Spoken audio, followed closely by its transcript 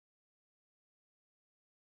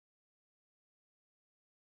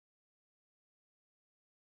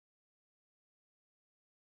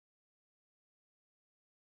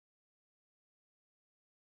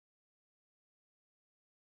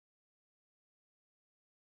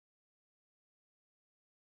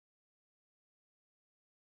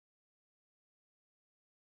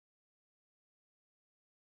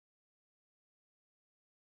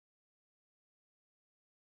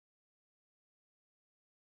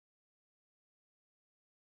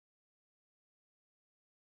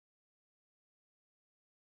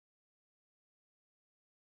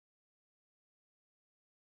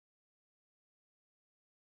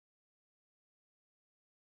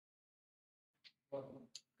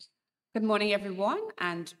Good morning, everyone,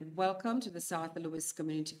 and welcome to the South Louis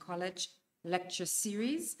Community College lecture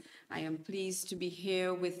series. I am pleased to be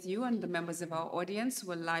here with you and the members of our audience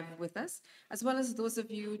who are live with us, as well as those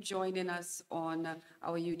of you joining us on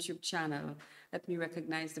our YouTube channel. Let me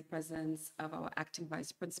recognize the presence of our acting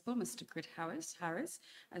vice principal, Mr. Kurt Harris,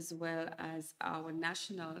 as well as our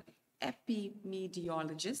national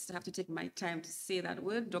epidemiologist. I have to take my time to say that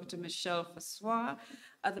word, Dr. Michelle Fassois,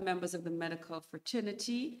 other members of the medical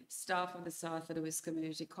fraternity, staff of the South Louis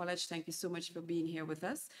Community College. Thank you so much for being here with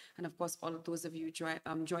us. And of course, all of those of you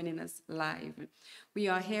joining us live. We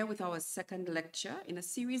are here with our second lecture in a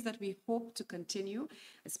series that we hope to continue,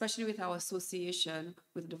 especially with our association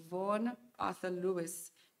with the Vaughan Arthur Lewis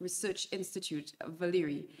Research Institute,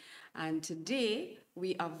 Valeri. And today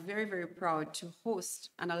we are very, very proud to host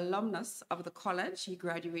an alumnus of the college. He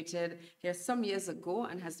graduated here some years ago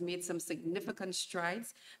and has made some significant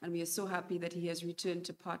strides. And we are so happy that he has returned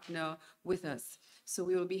to partner with us. So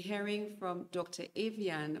we will be hearing from Dr.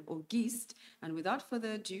 Aviane Auguste. And without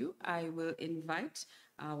further ado, I will invite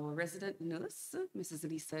our resident nurse, Mrs.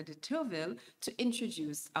 Lisa de Tourville, to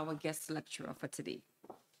introduce our guest lecturer for today.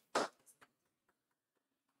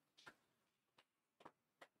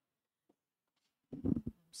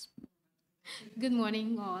 Good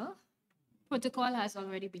morning, all. Protocol has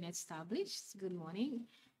already been established. Good morning.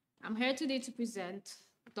 I'm here today to present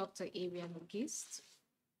Dr. Aviane Auguste.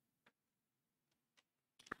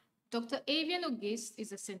 Dr. Aviane Auguste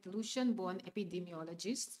is a St. Lucian-born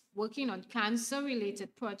epidemiologist working on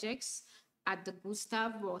cancer-related projects at the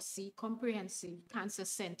Gustave Roussy Comprehensive Cancer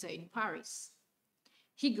Center in Paris.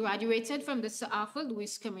 He graduated from the Sir Arthur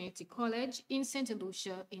Lewis Community College in St.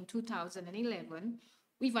 Lucia in 2011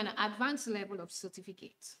 with an advanced level of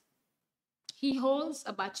certificate. He holds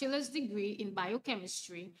a bachelor's degree in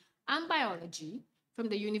biochemistry and biology from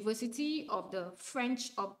the University of the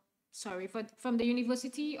French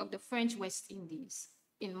West Indies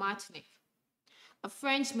in Martinique, a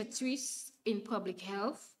French maîtrise in public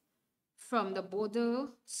health from the Bordeaux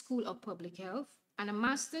School of Public Health, and a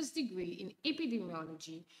master's degree in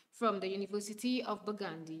epidemiology from the University of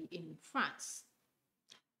Burgundy in France.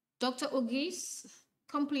 Dr. Auguste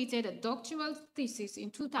completed a doctoral thesis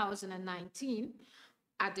in 2019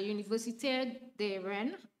 at the Université de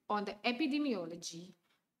Rennes on the epidemiology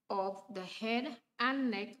of the head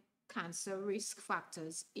and neck cancer risk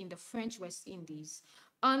factors in the French West Indies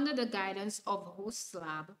under the guidance of host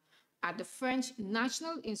lab at the French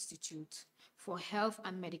National Institute for Health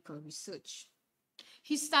and Medical Research.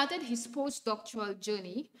 He started his postdoctoral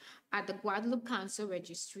journey at the Guadeloupe Cancer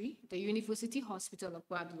Registry, the University Hospital of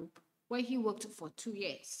Guadeloupe, where he worked for 2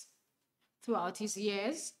 years. Throughout his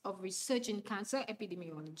years of research in cancer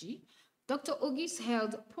epidemiology, Dr. Auguste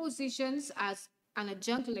held positions as an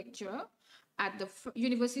adjunct lecturer at the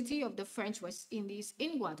University of the French West Indies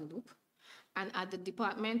in Guadeloupe and at the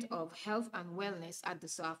Department of Health and Wellness at the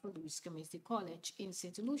South Louis Community College in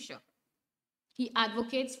St. Lucia. He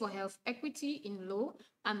advocates for health equity in low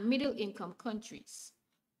and middle income countries.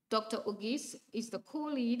 Dr. Auguste is the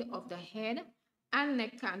co-lead of the Head and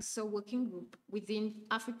Neck Cancer Working Group within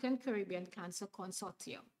African Caribbean Cancer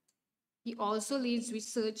Consortium. He also leads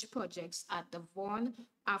research projects at the Vaughan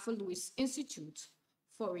Arthur Lewis Institute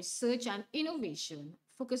for Research and Innovation,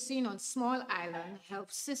 focusing on small island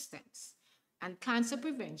health systems and cancer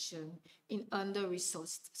prevention in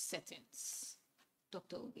under-resourced settings.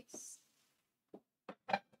 Dr. Auguste.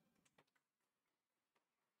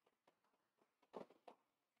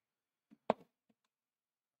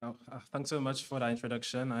 Thanks so much for that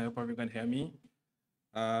introduction. I hope everyone can hear me.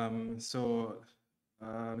 It's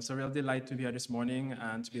a real delight to be here this morning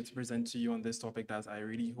and to be able to present to you on this topic that I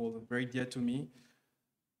really hold very dear to me.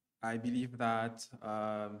 I believe that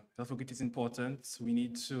health equity is important. We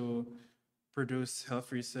need to produce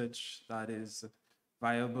health research that is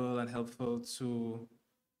viable and helpful to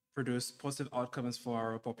produce positive outcomes for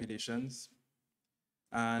our populations.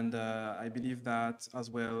 And I believe that as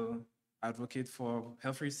well, advocate for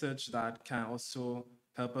health research that can also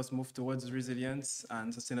help us move towards resilience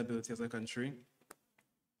and sustainability as a country.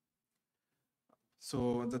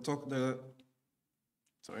 So the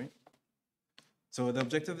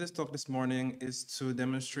objective of this talk this morning is to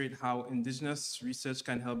demonstrate how Indigenous research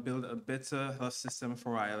can help build a better health system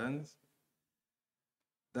for our islands.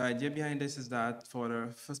 The idea behind this is that for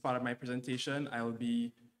the first part of my presentation, I will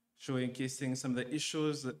be showcasing some of the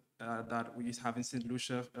issues that we have in St.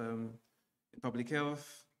 Lucia in public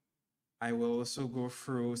health. I will also go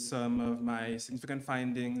through some of my significant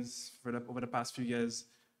findings over the past few years,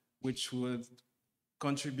 which would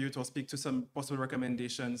contribute or speak to some possible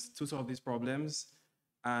recommendations to solve these problems.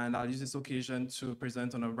 And I'll use this occasion to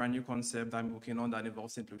present on a brand new concept I'm working on that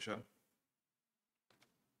involves St. Lucia.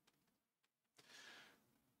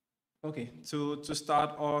 Okay, to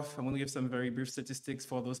start off, I'm going to give some very brief statistics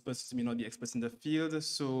for those persons who may not be experts in the field.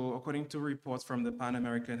 So according to reports from the Pan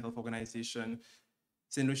American Health Organization,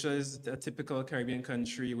 St. Lucia is a typical Caribbean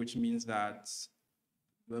country, which means that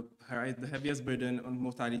the heaviest burden on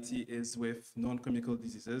mortality is with non-communicable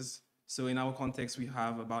diseases. So in our context, we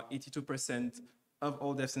have about 82% of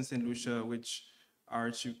all deaths in St. Lucia, which are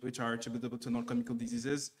attributable to non-communicable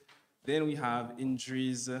diseases. Then we have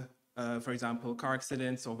injuries, for example, car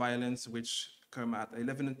accidents or violence, which come at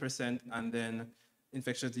 11%, and then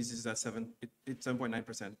infectious diseases at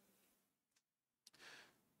 7.9%.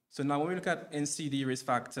 So now when we look at NCD risk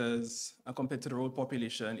factors compared to the rural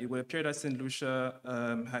population, it would appear that St. Lucia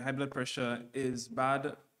high blood pressure is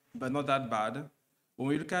bad, but not that bad. When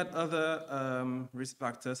we look at other risk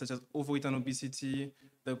factors such as overweight and obesity,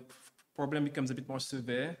 the problem becomes a bit more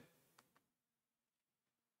severe.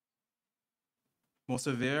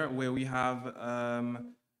 Where we have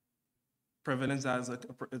prevalence as a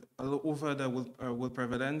little over the world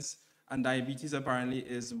prevalence. And diabetes apparently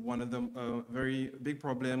is one of the very big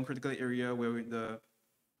problem, critical area where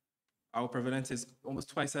our prevalence is almost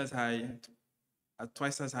twice as high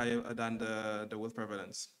than the world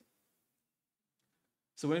prevalence.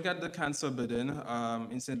 So when you look at the cancer burden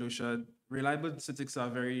in St. Lucia, reliable statistics are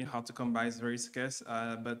very hard to come by, it's very scarce.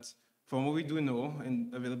 But from what we do know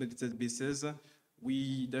in available databases,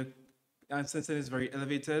 the incidence is very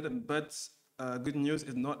elevated, but good news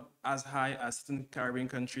is not as high as certain Caribbean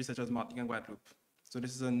countries such as Martinique and Guadeloupe. So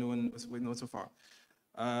this is a known, we know so far.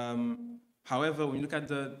 However, when you look at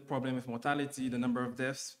the problem of mortality, the number of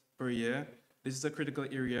deaths per year, this is a critical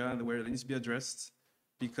area where it needs to be addressed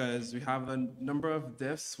because we have a number of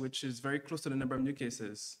deaths which is very close to the number of new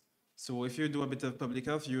cases. So if you do a bit of public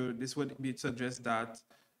health, this would be to address that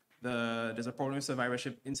there's a problem with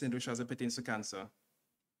survivorship in St. Lucia as it pertains to cancer.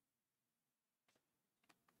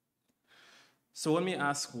 So let me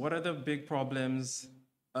ask, what are the big problems?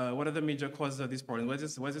 What are the major causes of these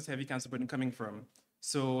problems? Where is this heavy cancer burden coming from?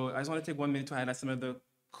 So I just want to take 1 minute to highlight some of the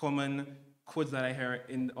common quotes that I hear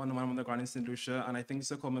on the ground in St. Lucia, and I think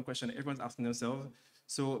it's a common question everyone's asking themselves.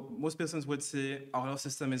 So most persons would say our health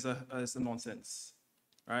system is a nonsense,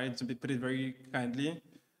 right? To put it very kindly.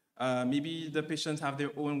 Maybe the patients have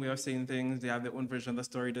their own way of saying things. They have their own version of the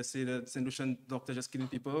story. They say that St. Lucian doctor just killing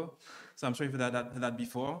people. So I'm sure you've heard that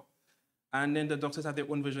before. And then the doctors have their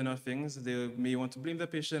own version of things. They may want to blame the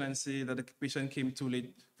patient and say that the patient came too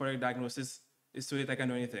late for a diagnosis. It's too late, I can't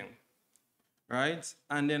do anything, right?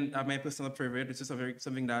 And then my personal favorite, which is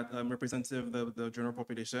something that representative of the general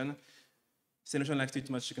population, St. Lucian likes to eat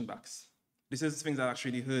too much chicken backs. This is things I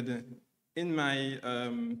actually heard in my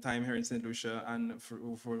time here in St. Lucia and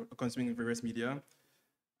for consuming various media.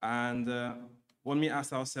 And when we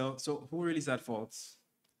ask ourselves, so who really is at fault?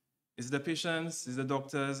 Is it the patients? Is it the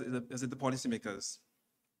doctors? Is it the policymakers?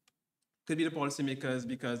 Could be the policymakers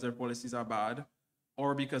because their policies are bad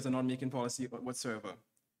or because they're not making policy whatsoever.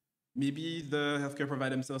 Maybe the healthcare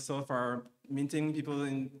provider themselves are maintaining people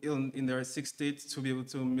in their sick state to be able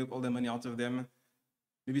to milk all the money out of them.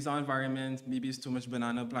 Maybe it's our environment, maybe it's too much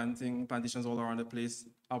banana plantations all around the place.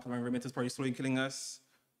 Our environment is probably slowly killing us.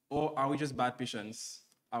 Or are we just bad patients?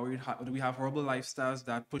 Do we have horrible lifestyles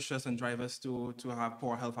that push us and drive us to have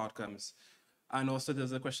poor health outcomes? And also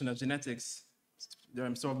there's a question of genetics.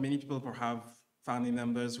 So many people have family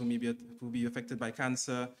members who may be affected by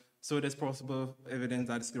cancer. So there's possible evidence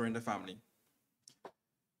that it's growing in the family.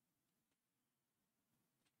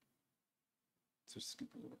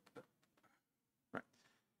 Right.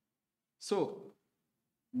 So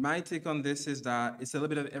my take on this is that it's a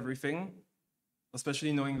little bit of everything,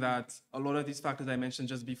 especially knowing that a lot of these factors I mentioned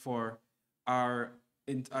just before are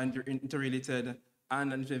interrelated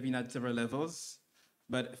and intervene at several levels.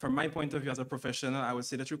 But from my point of view as a professional, I would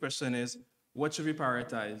say the true question is, what should we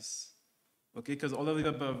prioritize? Okay, because all of the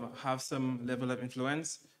above have some level of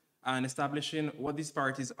influence, and establishing what these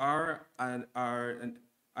priorities are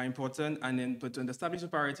important. And then, but to establish the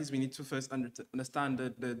priorities, we need to first understand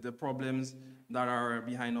the problems that are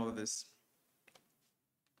behind all of this.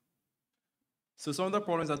 So some of the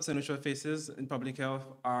problems that St. Lucia faces in public health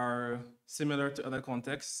are similar to other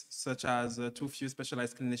contexts, such as too few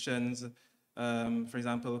specialized clinicians, for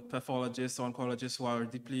example, pathologists or oncologists who are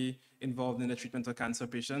deeply involved in the treatment of cancer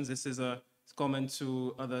patients. This is common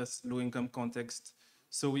to other low-income contexts.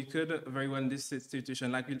 So we could very well in this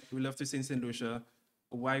situation, like we love to see in St. Lucia,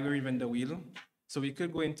 why we're even the wheel. So we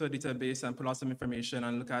could go into a database and pull out some information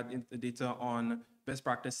and look at the data on best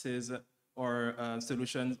practices or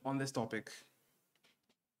solutions on this topic.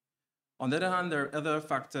 On the other hand, there are other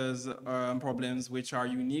factors, problems which are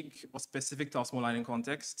unique or specific to our small island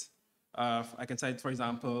context. I can cite, for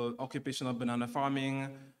example, occupational banana farming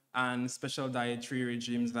and special dietary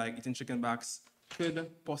regimes like eating chicken backs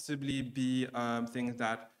could possibly be things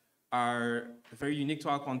that are very unique to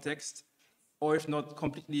our context, or if not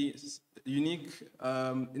completely unique,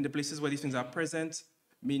 in the places where these things are present,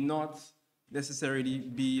 may not necessarily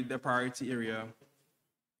be the priority area,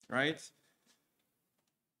 right?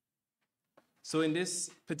 So in this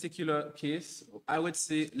particular case, I would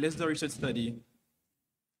say let's do a research study,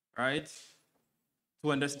 right?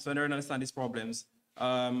 To understand these problems.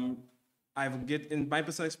 In my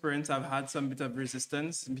personal experience, I've had some bit of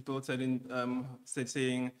resistance. People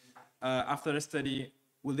saying, after the study,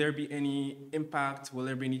 will there be any impact? Will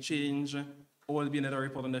there be any change? Or will there be another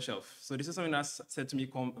report on the shelf? So this is something that's said to me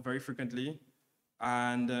very frequently.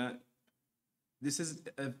 And this is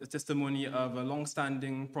a testimony of a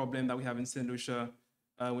long-standing problem that we have in St. Lucia,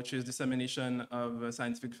 which is dissemination of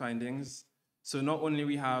scientific findings. So not only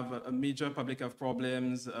we have a major public health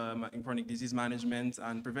problems in chronic disease management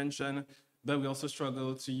and prevention, but we also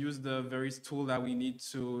struggle to use the various tools that we need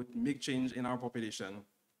to make change in our population.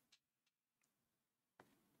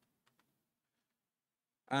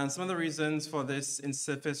 And some of the reasons for this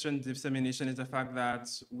insufficient dissemination is the fact that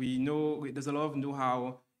we know there's a lot of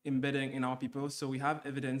know-how embedding in our people. So we have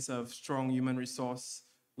evidence of strong human resource.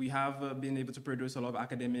 We have been able to produce a lot of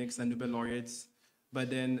academics and Nobel laureates, but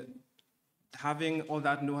then having all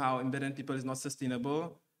that know-how embedded in people is not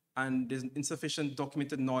sustainable, and there's insufficient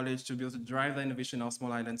documented knowledge to be able to drive the innovation in our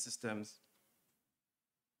small island systems.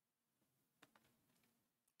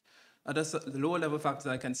 Other lower level factors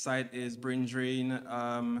I can cite is brain drain,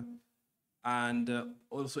 and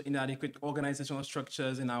also inadequate organizational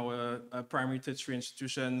structures in our primary tertiary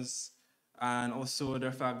institutions, and also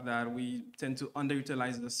the fact that we tend to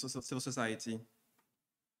underutilize the civil society.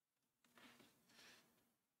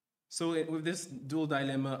 So with this dual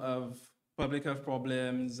dilemma of public health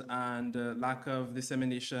problems and lack of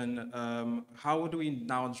dissemination, how do we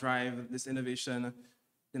now drive this innovation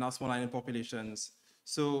in our small island populations?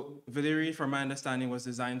 So Valérie, from my understanding, was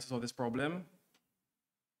designed to solve this problem.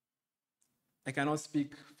 I cannot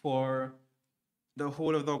speak for the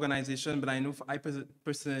whole of the organization, but I know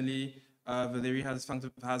personally, Valérie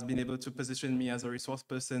has been able to position me as a resource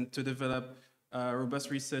person to develop robust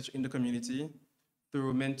research in the community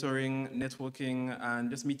through mentoring, networking, and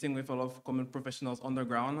just meeting with a lot of common professionals on the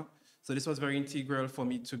ground. So this was very integral for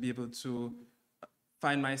me to be able to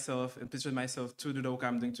find myself and position myself to do the work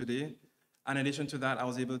I'm doing today. And in addition to that, I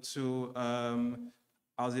was able to,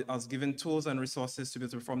 I was given tools and resources to be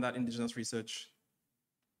able to perform that indigenous research.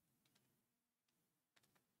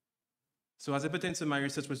 So as it pertains to my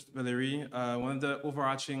research with Valérie, one of the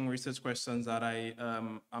overarching research questions that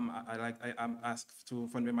I'm asked to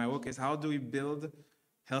fund my work is how do we build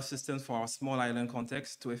health systems for our small island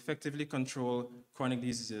context to effectively control chronic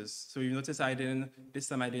diseases? So you notice this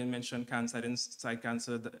time I didn't mention cancer, I didn't cite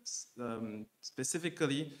cancer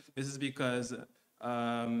specifically. This is because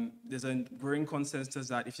there's a growing consensus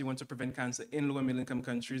that if you want to prevent cancer in low and middle income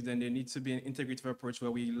countries, then there needs to be an integrative approach where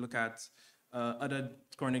we look at other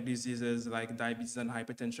chronic diseases like diabetes and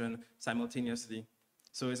hypertension simultaneously.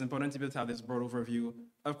 So it's important to be able to have this broad overview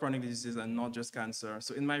of chronic diseases and not just cancer.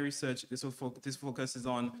 So in my research, this focuses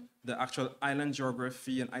on the actual island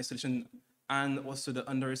geography and isolation, and also the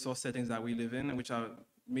under-resourced settings that we live in, which are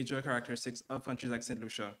major characteristics of countries like St.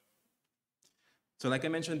 Lucia. So like I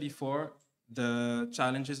mentioned before, the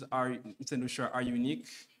challenges in St. Lucia are unique,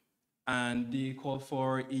 and they call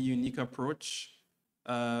for a unique approach.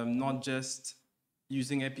 Not just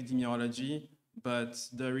using epidemiology, but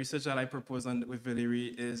the research that I propose with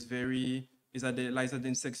Valérie lies at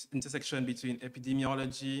the intersection between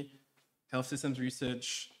epidemiology, health systems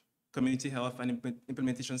research, community health, and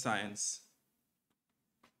implementation science.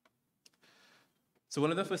 So one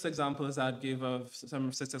of the first examples I'd give of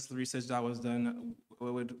some successful research that was done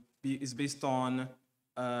is based on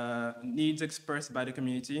needs expressed by the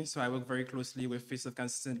community. So I work very closely with Face of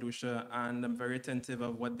Cancer St. Lucia, and I'm very attentive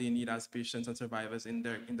of what they need as patients and survivors in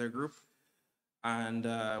their group. And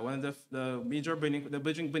one of the major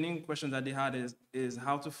burning questions that they had is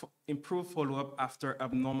how to improve follow-up after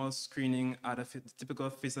abnormal screening at a typical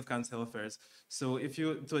Face of Cancer health fairs. So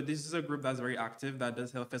this is a group that's very active, that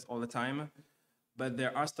does health fairs all the time, but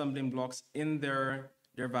there are stumbling blocks in their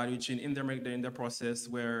value chain, in their process,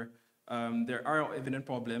 where there are evident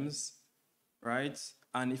problems, right?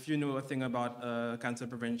 And if you know a thing about cancer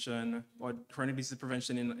prevention or chronic disease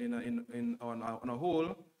prevention on a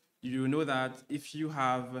whole, you know that if you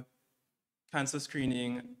have cancer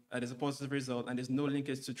screening, there's a positive result, and there's no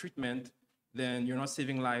linkage to treatment, then you're not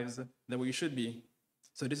saving lives the way you should be.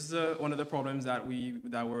 So this is one of the problems that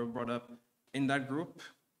were brought up in that group.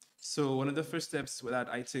 So one of the first steps that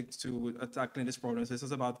I took to tackling this problem, this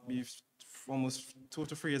was about almost 2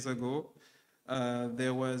 to 3 years ago.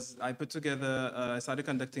 I put together, I started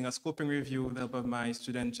conducting a scoping review with the help of my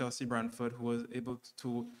student Chelsea Branford, who was able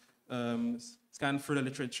to scan through the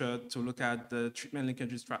literature to look at the treatment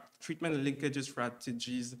linkages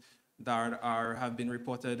strategies that have been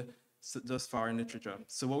reported thus far in literature.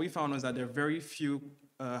 So what we found was that there are very few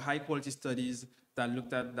high quality studies that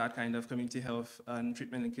looked at that kind of community health and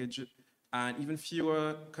treatment linkage, and even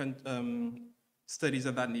fewer studies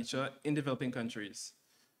of that nature in developing countries.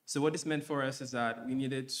 So what this meant for us is that we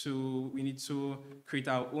need to create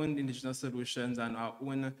our own indigenous solutions and our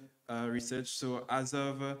own research. So as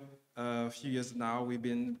of a few years now, we've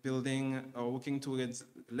been building or working towards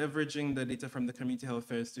leveraging the data from the community health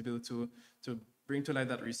fairs to be able to bring to light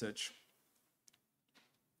that research.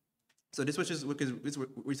 So this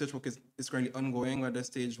research work is currently ongoing. We're at the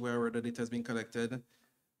stage where the data is being collected.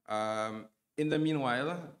 In the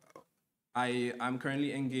meanwhile, I am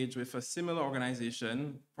currently engaged with a similar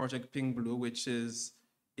organization, Project Pink Blue, which is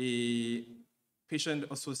a patient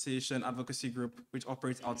association advocacy group which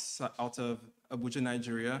operates out of Abuja,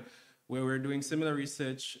 Nigeria, where we're doing similar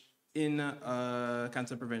research in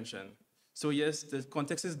cancer prevention. So yes, the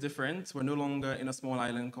context is different. We're no longer in a small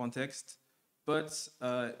island context, but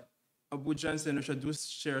Abuja and St. Lucia do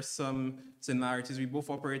share some similarities. We both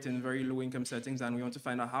operate in very low income settings, and we want to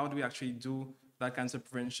find out how do we actually do that cancer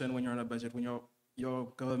prevention when you're on a budget, when your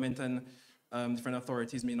government and different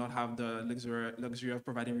authorities may not have the luxury of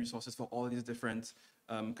providing resources for all these different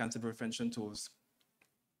cancer prevention tools.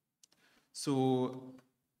 So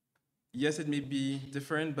yes, it may be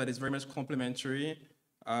different, but it's very much complementary.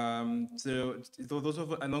 So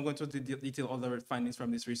I'm not going to detail all the findings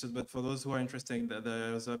from this research, but for those who are interested,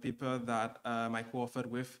 there's a paper that I co-authored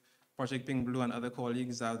with Project Pink Blue and other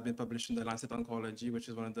colleagues that has been published in the Lancet Oncology, which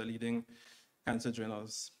is one of the leading cancer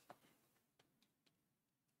journals.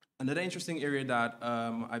 Another interesting area that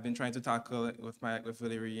I've been trying to tackle with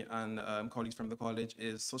Valerie and colleagues from the college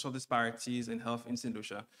is social disparities in health in St.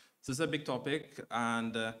 Lucia. So it's a big topic,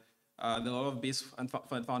 and there are a lot of base and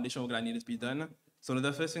foundational work that needed to be done. So one of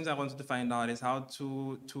the first things I wanted to find out is how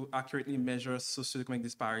to accurately measure socioeconomic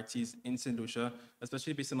disparities in St. Lucia,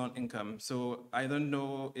 especially based on income. So I don't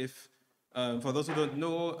know if, for those who don't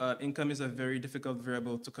know, income is a very difficult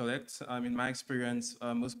variable to collect. In my experience,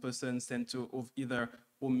 most persons tend to either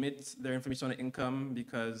omit their information on income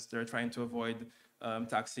because they're trying to avoid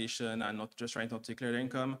taxation and not just trying to declare their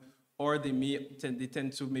income, or they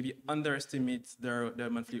tend to maybe underestimate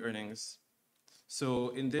their monthly earnings. So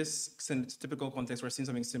in this typical context, we're seeing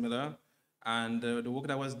something similar, and the work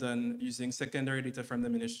that was done using secondary data from the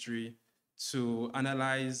ministry to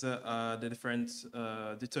analyze the different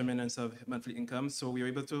determinants of monthly income. So we were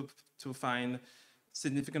able to find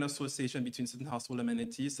significant association between certain household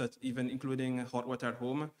amenities, such even including hot water at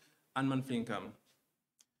home and monthly income.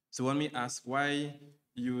 So when we ask why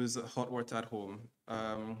use hot water at home,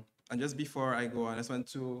 and just before I go on, I just want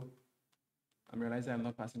to, I'm realizing I'm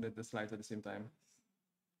not passing the slides at the same time.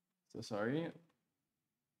 So sorry.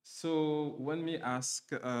 So when we ask,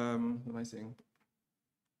 what am I saying?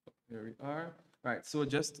 Here we are. Right, so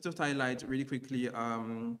just to highlight really quickly, je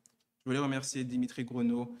voulais remercier Dimitri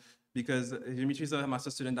Grono, because Dimitri is a master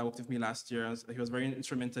student that worked with me last year. He was very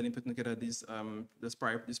instrumental in putting together this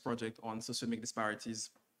project on socioeconomic disparities.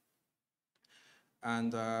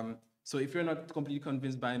 And so if you're not completely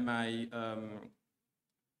convinced by my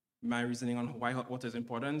reasoning on why hot water is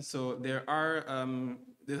important, so there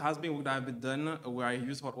has been work that have been done where I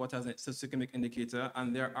use hot water as a socioeconomic indicator,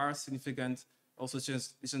 and there are significant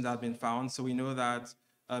associations that have been found. So we know that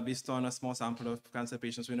based on a small sample of cancer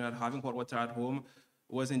patients, we know that having hot water at home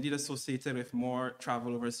was indeed associated with more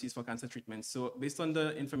travel overseas for cancer treatment. So based on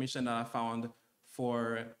the information that I found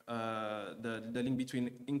for the link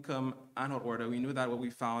between income and hot water, we know that what we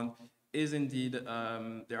found is indeed,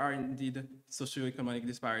 there are indeed socioeconomic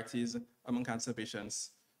disparities among cancer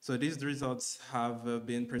patients. So these results have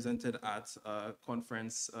been presented at a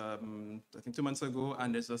conference, I think 2 months ago,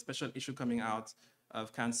 and there's a special issue coming out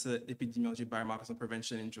of cancer epidemiology, biomarkers, and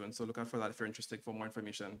prevention in June. So look out for that if you're interested for more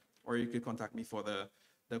information, or you could contact me for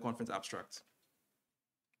the conference abstract.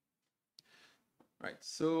 Right,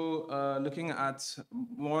 so looking at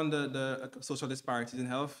more on the social disparities in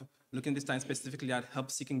health, looking this time specifically at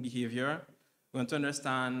help-seeking behavior, we want to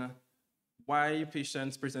understand why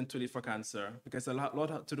patients present too late for cancer, because a lot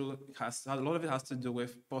of it has to do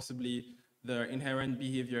with possibly the inherent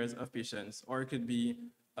behaviors of patients, or it could be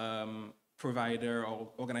provider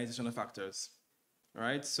or organizational factors. All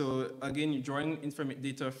right, so again, you're drawing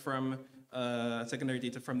data from secondary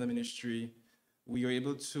data from the ministry, we are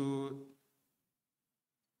able to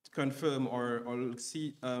confirm or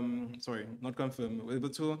see, sorry, not confirm, we're able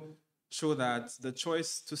to show that the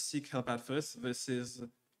choice to seek help at first versus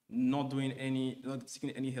not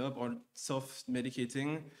seeking any help or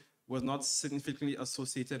self-medicating was not significantly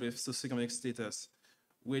associated with socioeconomic status,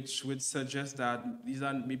 which would suggest that these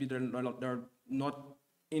are maybe they're not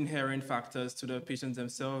inherent factors to the patients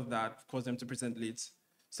themselves that cause them to present late.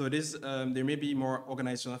 So there may be more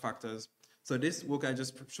organizational factors. So this work I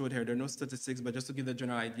just showed here, there are no statistics, but just to give the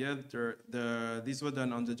general idea, these were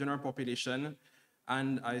done on the general population,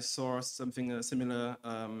 and I saw something a similar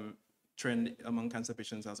trend among cancer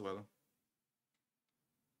patients as well.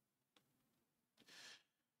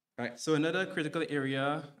 Right, so another critical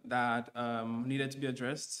area that needed to be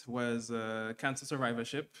addressed was cancer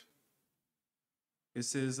survivorship.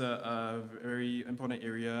 This is a very important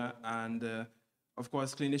area, and of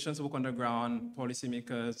course, clinicians work on the ground,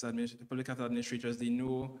 policymakers, public health administrators, they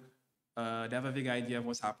know, they have a big idea of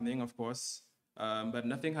what's happening, of course, but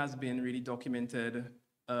nothing has been really documented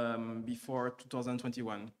before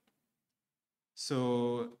 2021.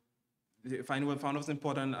 So we found it was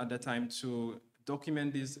important at the time to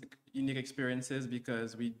document these unique experiences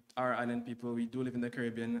because we are island people, we do live in the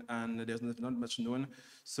Caribbean, and there's not much known.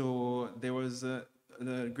 So there was a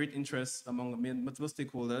great interest among multiple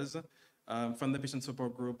stakeholders, from the patient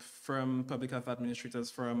support group, from public health administrators,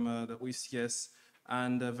 from the OECS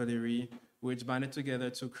and Valerie, which banded together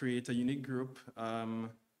to create a unique group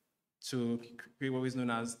to create what is known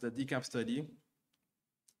as the DCAP study.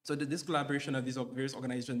 So this collaboration of these various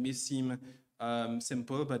organizations may seem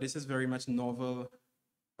simple, but this is very much novel,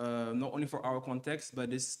 not only for our context, but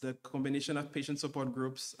the combination of patient support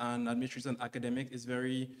groups and administrators and academic is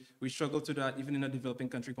we struggle to that even in a developing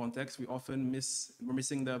country context. We're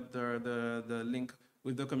missing the link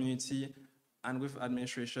with the community and with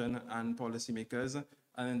administration and policymakers.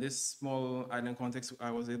 And in this small island context, I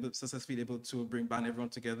was successfully able to band everyone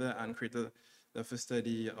together and create the first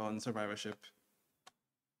study on survivorship.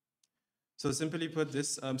 So simply put,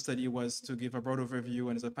 this study was to give a broad overview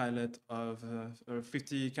and is a pilot of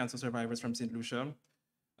 50 cancer survivors from St. Lucia.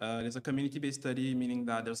 There's a community-based study, meaning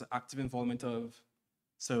that there's active involvement of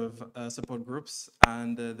support groups,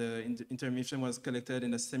 and the information was collected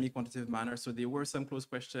in a semi-quantitative manner. So there were some closed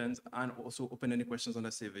questions and also open-ended questions on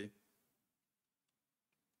the survey.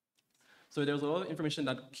 So there was a lot of information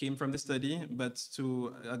that came from the study, but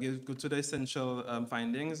to go to the essential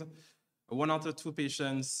findings. 1 out of 2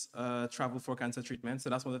 patients travel for cancer treatment. So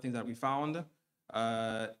that's one of the things that we found.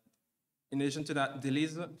 In addition to that,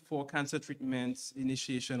 delays for cancer treatment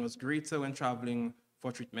initiation was greater when traveling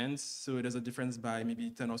for treatments. So there's a difference by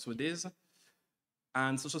maybe 10 or so days.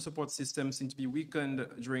 And social support systems seem to be weakened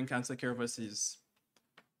during cancer care overseas.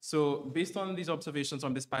 So based on these observations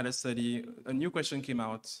from this pilot study, a new question came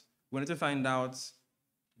out. We wanted to find out,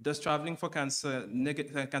 does traveling for cancer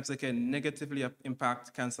care negatively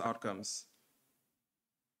impact cancer outcomes?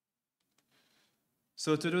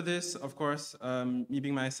 So to do this, of course, me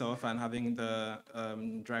being myself and having the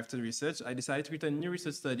drive to the research, I decided to create a new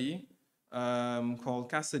research study called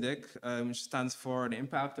CASIDIC, which stands for the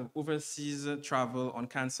impact of overseas travel on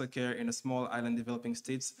cancer care in the small island developing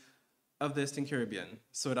states of the Eastern Caribbean.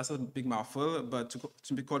 So that's a big mouthful, but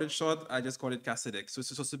to be called it short, I just call it CASIDIC. So it's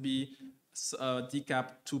supposed to be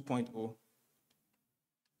DCAP 2.0.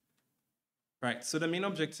 Right, so the main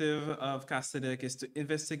objective of CASIDIC is to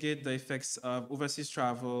investigate the effects of overseas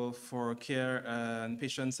travel for care and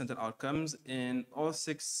patient-centered outcomes in all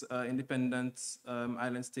 6 independent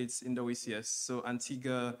island states in the OECS. So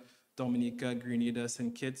Antigua, Dominica, Grenada,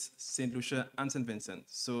 St. Kitts, St. Lucia, and St. Vincent.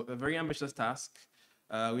 So a very ambitious task.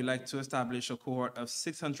 We'd like to establish a cohort of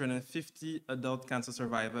 650 adult cancer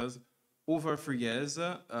survivors over 3 years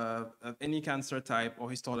of any cancer type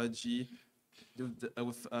or histology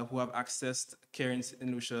who have accessed care in St.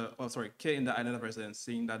 Lucia, care in the island of residence,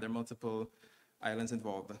 seeing that there are multiple islands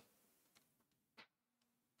involved.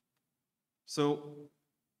 So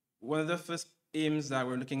one of the first aims that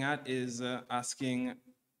we're looking at is asking,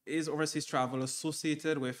 is overseas travel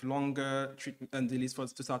associated with longer treatment and delays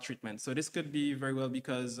to start treatment? So this could be very well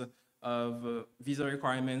because of visa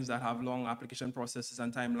requirements that have long application processes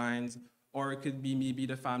and timelines, or it could be maybe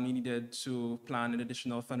the family needed to plan an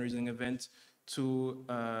additional fundraising event to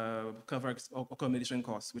cover accommodation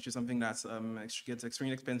costs, which is something that gets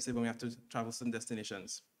extremely expensive when we have to travel some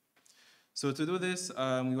destinations. So to do this,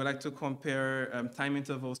 we would like to compare time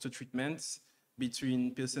intervals to treatments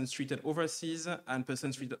between persons treated overseas and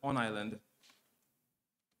persons treated on island.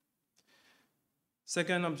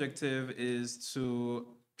 Second objective is to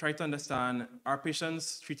try to understand, are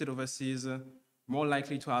patients treated overseas more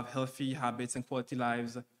likely to have healthy habits and quality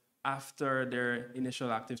lives after their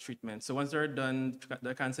initial active treatment? So once they're done,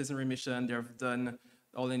 the cancer is in remission, they've done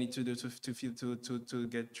all they need to do to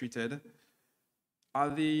get treated, are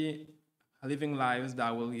they living lives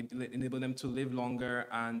that will enable them to live longer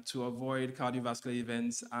and to avoid cardiovascular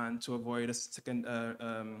events and to avoid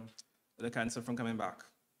the cancer from coming back?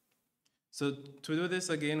 So to do this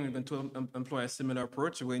again, we're going to employ a similar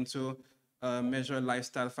approach. We're going to measure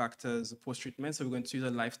lifestyle factors post-treatment. So we're going to use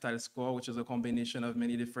a lifestyle score, which is a combination of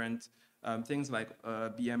many different things like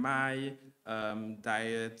BMI,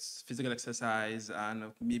 diet, physical exercise,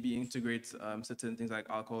 and maybe integrate certain things like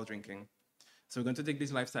alcohol drinking. So we're going to take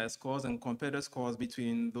these lifestyle scores and compare the scores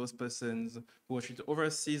between those persons who were treated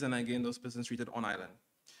overseas and again, those persons treated on island.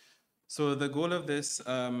 So the goal of this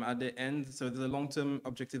at the end, so there's a long-term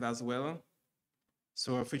objective as well.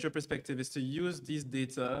 So our future perspective is to use these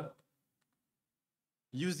data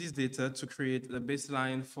to create a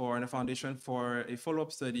baseline for and a foundation for a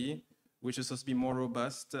follow-up study, which is supposed to be more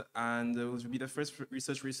robust and will be the first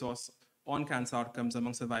research resource on cancer outcomes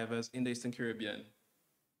among survivors in the Eastern Caribbean.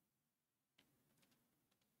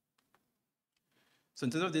 So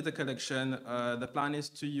in terms of data collection, the plan is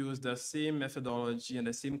to use the same methodology and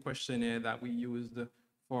the same questionnaire that we used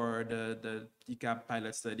for the DCAP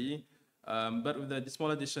pilot study, but with the small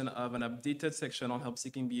addition of an updated section on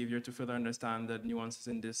help-seeking behavior to further understand the nuances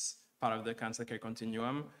in this part of the cancer care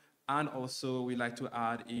continuum. And also, we like to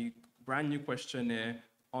add a brand new questionnaire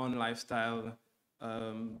on lifestyle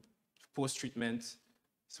post-treatment,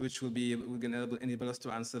 which will enable us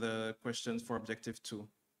to answer the questions for objective 2.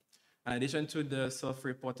 In addition to the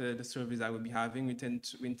self-reported surveys that we'll be having, we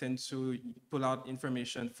intend to pull out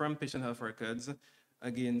information from patient health records.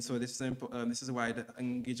 Again, so this is why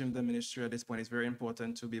engaging with the ministry at this point is very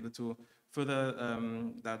important to be able to further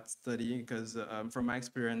that study, because from my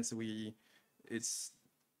experience, it's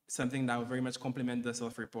something that will very much complement the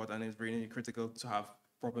self-report and is very critical to have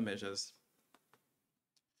proper measures.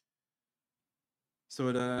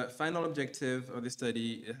 So the final objective of the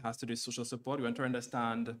study has to do with social support. We want to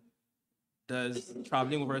understand, does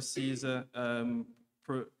traveling overseas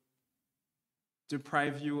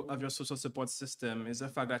deprive you of your social support system? Is the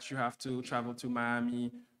fact that you have to travel to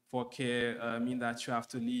Miami for care mean that you have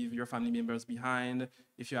to leave your family members behind?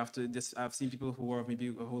 If you have to, I've seen people who are maybe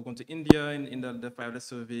who are going to India in the pilot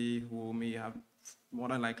survey who may have more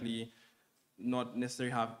than likely not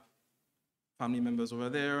necessarily have family members over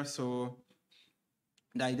there. So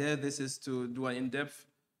the idea of this is to do an in-depth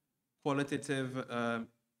qualitative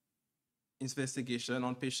investigation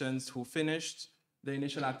on patients who finished the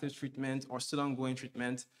initial active treatment or still ongoing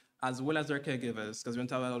treatment, as well as their caregivers, because we want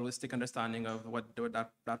to have a holistic understanding of what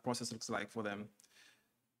that process looks like for them.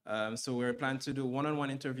 So we're planning to do one-on-one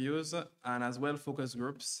interviews and as well focus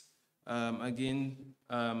groups. Again,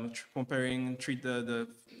 comparing the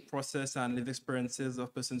process and lived experiences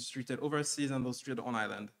of persons treated overseas and those treated on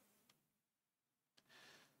island.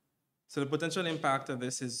 So the potential impact of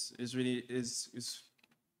this is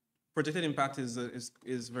projected impact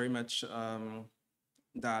is very much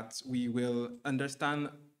that we will understand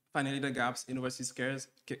finally the gaps in overseas care,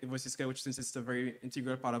 which since it's a very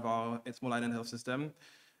integral part of our small island health system.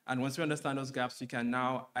 And once we understand those gaps, we can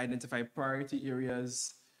now identify priority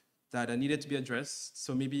areas that are needed to be addressed.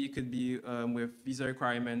 So maybe it could be with visa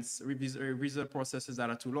requirements, visa processes that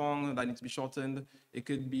are too long, that need to be shortened. It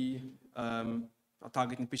could be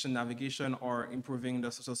targeting patient navigation or improving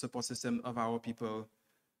the social support system of our people,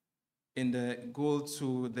 in the goal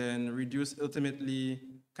to then reduce ultimately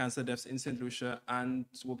cancer deaths in St. Lucia and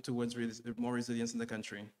work towards more resilience in the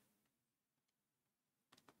country.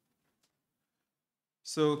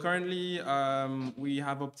 So currently, we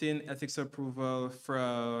have obtained ethics approval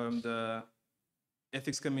from the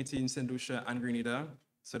ethics committee in St. Lucia and Grenada.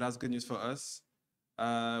 So that's good news for us.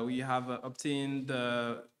 We have obtained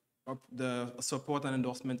the support and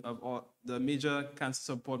endorsement of all the major cancer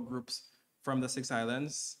support groups from the 6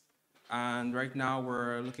 islands. And right now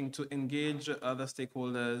we're looking to engage other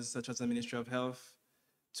stakeholders such as the Ministry of Health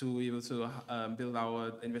to be able to build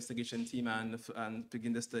our investigation team and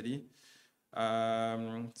begin the study.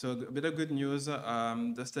 So a bit of good news,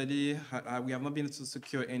 the study, we have not been able to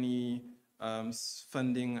secure any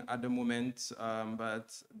funding at the moment,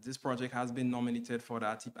 but this project has been nominated for the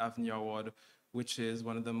Atip Avenue Award, which is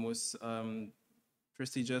one of the most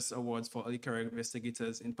prestigious awards for early career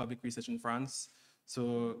investigators in public research in France.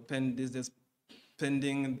 So pending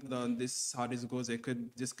pending how this goes,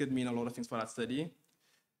 this could mean a lot of things for that study.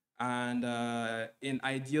 And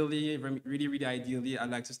ideally, really, really ideally,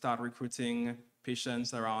 I'd like to start recruiting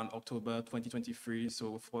patients around October 2023.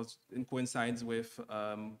 So of course, it coincides with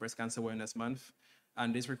Breast Cancer Awareness Month.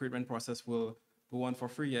 And this recruitment process will go on for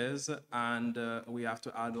 3 years. And we have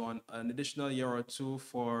to add on an additional year or two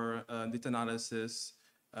for data analysis,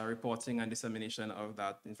 reporting, and dissemination of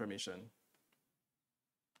that information.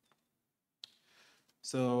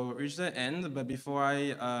 So reach the end, but before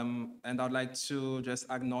I end, I'd like to just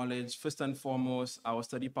acknowledge first and foremost our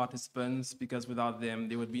study participants, because without them,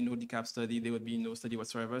 there would be no DCAP study, there would be no study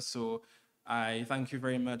whatsoever. So I thank you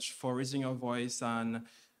very much for raising your voice and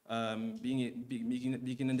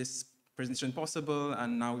making this presentation possible.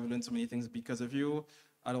 And now we've learned so many things because of you.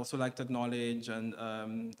 I'd also like to acknowledge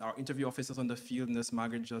our interview officers on the field, Nurse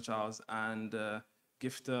Margaret Charles and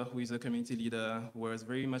Gifter, who is a community leader, who was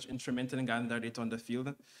very much instrumental in gathering that data on the field.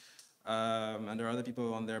 And there are other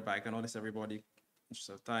people on there, but I cannot list everybody in interest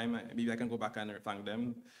of time. Maybe I can go back and thank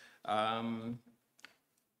them.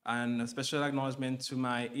 And a special acknowledgement to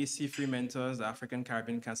my AC3 mentors, the African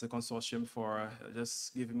Caribbean Cancer Consortium, for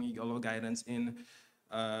just giving me a lot of guidance in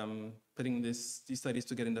putting these studies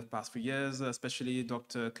together in the past few years, especially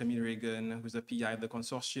Dr. Camille Reagan, who's the PI of the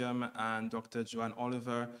consortium, and Dr. Joanne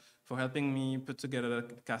Oliver, for helping me put together the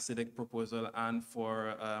CASIDIC proposal and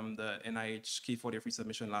for the NIH K43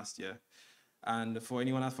 submission last year. And for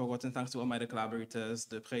anyone I've forgotten, thanks to all my collaborators,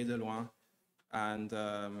 de près de loin, and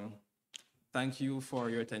thank you for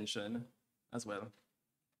your attention as well.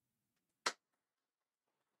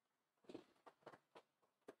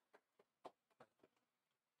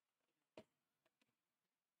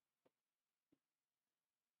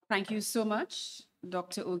 Thank you so much,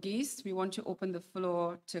 Dr. Auguste. We want to open the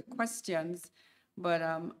floor to questions, but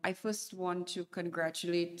I first want to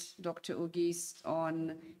congratulate Dr. Auguste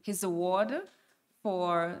on his award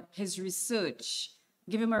for his research.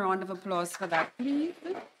 Give him a round of applause for that, please.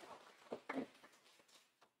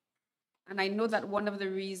 And I know that one of the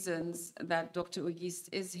reasons that Dr. Auguste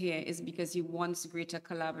is here is because he wants greater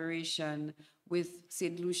collaboration with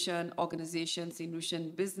St. Lucian organizations, St.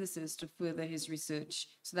 Lucian businesses to further his research.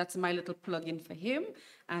 So that's my little plug-in for him.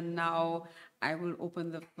 And now I will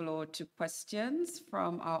open the floor to questions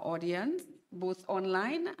from our audience, both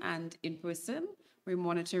online and in person. We're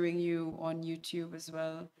monitoring you on YouTube as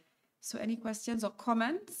well. So any questions or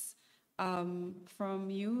comments from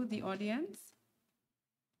you, the audience?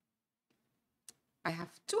 I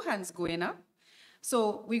have 2 hands going up.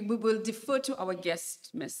 So we will defer to our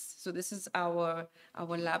guest, Miss. So this is our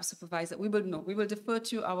lab supervisor. We will defer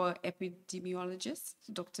to our epidemiologist,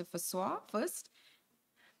 Dr. Fassoir, first,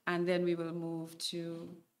 and then we will move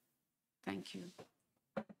to, thank you.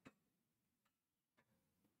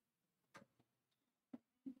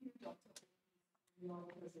 Thank you, Dr. for your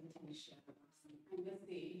presentation. I must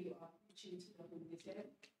say you are preaching to the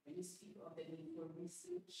convicted when you speak of the need for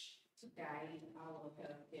research to guide our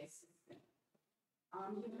healthcare system.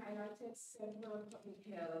 You highlighted several public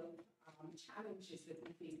health challenges that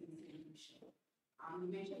we face in St. Lucia. You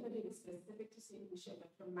mentioned that it is specific to St. Lucia,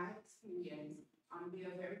 but from my experience, they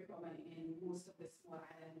are very common in most of the small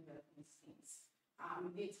island developing states.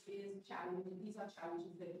 These are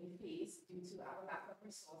challenges that we face due to our lack of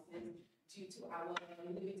resources, due to our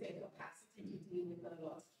limited capacity to deal with a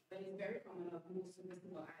lot. But it's very common of most of the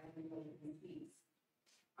small island developing states.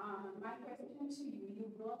 My question to you, you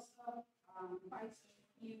brought up quite a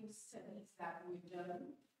few studies that were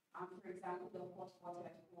done. For example, the hot water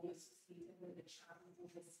at home associated with the travel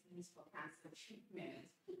overseas for cancer treatment.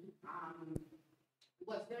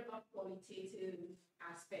 Was there a qualitative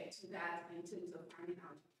aspect to that in terms of finding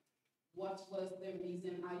out what was the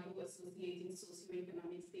reason? Are you associating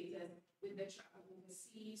socioeconomic status with the travel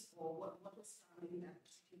overseas, or what was found in that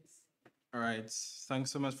particular study? All right, thanks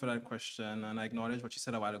so much for that question. And I acknowledge what you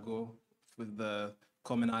said a while ago with the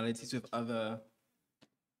commonalities with other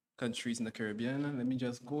countries in the Caribbean. Let me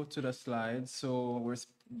just go to the slide. So we're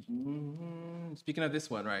speaking of this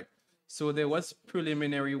one, right? So there was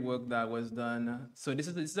preliminary work that was done. So this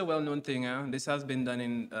is a well-known thing. This has been done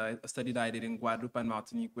in a study that I did in Guadeloupe and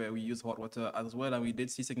Martinique, where we use hot water as well, and we did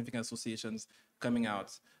see significant associations coming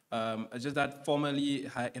out. Just that formally,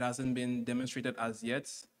 it hasn't been demonstrated as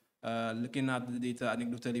yet. Looking at the data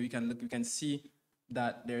anecdotally, we can see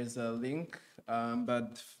that there's a link,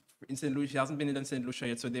 but in St. Lucia, it hasn't been in St. Lucia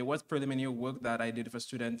yet. So there was preliminary work that I did for a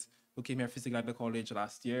student who came here physically at the college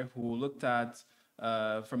last year, who looked at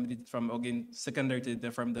from again secondary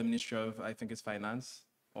to from the Ministry of, I think it's Finance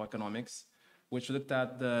or Economics, which looked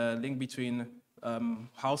at the link between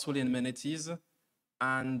household amenities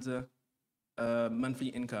and monthly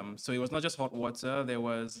income. So it was not just hot water. There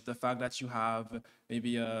was the fact that you have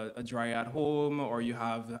maybe a dryer at home, or you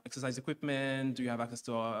have exercise equipment, you have access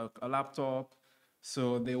to a laptop.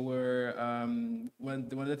 So there were one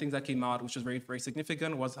of the things that came out, which was very, very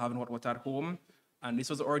significant, was having hot water at home. And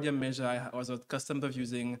this was already a measure I was accustomed of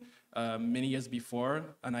using many years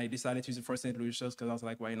before. And I decided to use it for St. Lucia's because I was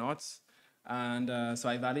like, why not? And so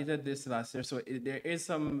I validated this last year. So there is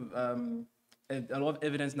a lot of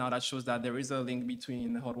evidence now that shows that there is a link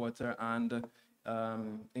between hot water and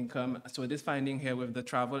income. So this finding here with the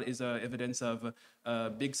travel is evidence of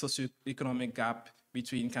a big socioeconomic gap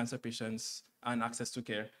between cancer patients and access to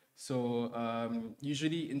care. So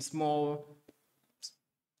usually in small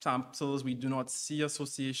samples, we do not see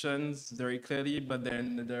associations very clearly, but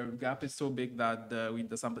then the gap is so big that with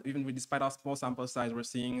the sample, even despite our small sample size, we're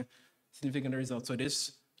seeing significant results. So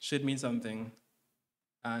this should mean something,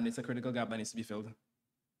 and it's a critical gap that needs to be filled.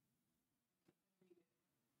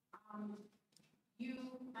 You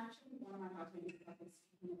actually one of my husband started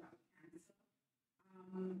speaking about cancer.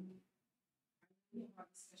 We have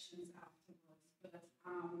discussions afterwards, but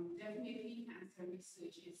definitely cancer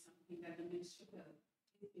research is something that the Ministry of Health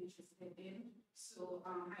is interested in. So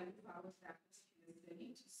I look forward to that particular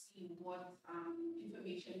study to see what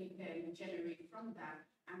information we can generate from that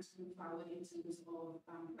and to move forward in terms of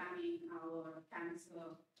planning our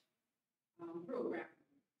cancer program,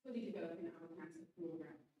 fully developing our cancer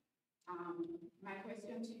program. My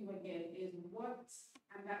question to you again is what,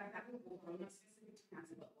 and that will go from not specific to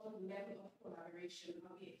cancer, but what level of collaboration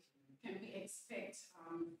can we expect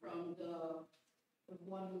from the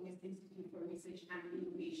One Lewis Institute for Research and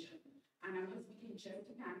Innovation? And I'm not speaking just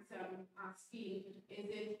to cancer, I'm asking, is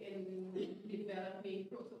it in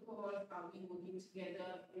developing protocols? Are we working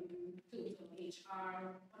together in terms of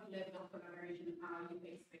HR? What level of collaboration are you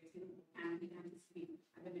expecting and we anticipate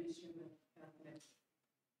at the Ministry of Health?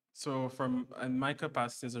 So from in my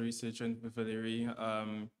capacity as a researcher with Valerie,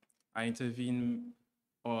 I intervene,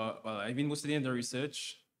 I've been mostly in the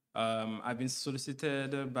research. I've been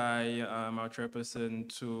solicited by our chairperson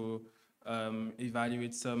to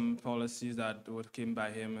evaluate some policies that came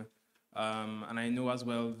by him. And I know as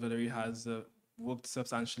well Valerie has worked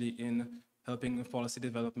substantially in helping with policy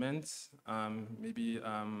development. Maybe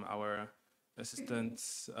our assistant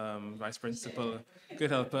vice principal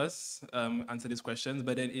could help us answer these questions.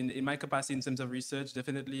 But then in my capacity in terms of research,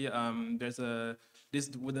 definitely with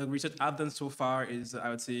the research I've done so far is, I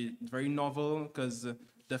would say, very novel, because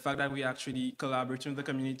the fact that we actually collaborating with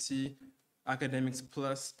the community, academics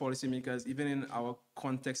plus policymakers, even in our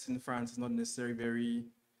context in France, is not necessarily very,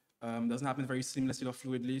 doesn't happen very seamlessly or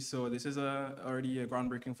fluidly. So this is already a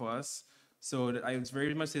groundbreaking for us. So I would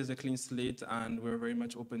very much say it's a clean slate, and we're very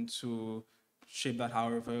much open to shape that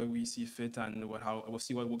however we see fit, and we'll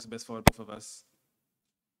see what works best for both of us.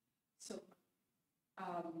 So,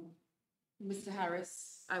 Mr.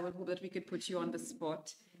 Harris, I would hope that we could put you on the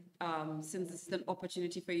spot, since this is an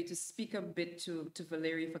opportunity for you to speak a bit to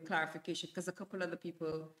Valerie for clarification, because a couple other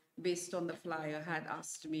people, based on the flyer, had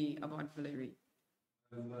asked me about Valerie.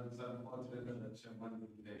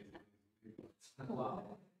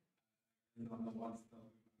 Wow.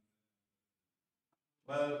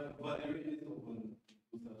 Well, Valerie is open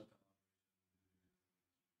to such.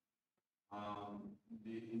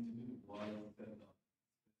 The institute was set up.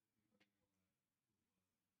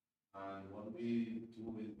 And what we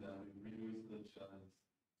do is that we bring researchers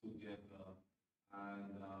together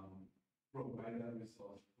and provide that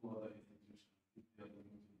resource to other institutions if they're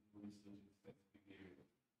looking to do research in specific areas.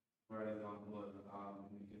 For example, in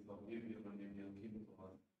the case of Aviane, when Aviane came to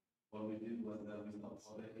us, what we did was that we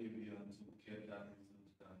supported Aviane to get that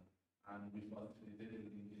research done. And we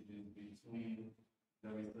facilitated linkages between the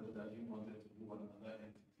research that he wanted to do on other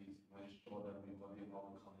entities to ensure that we got the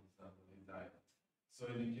outcomes that we desired. So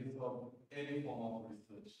in the case of any form of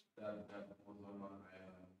research that goes on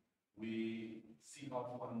island, we seek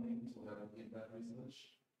out funding to help get that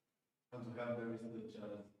research and to help the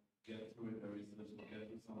researchers get through the research, to get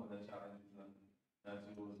through some of the challenges that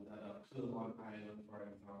occur on island, for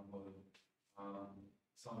example.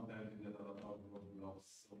 Sometimes we get a lot of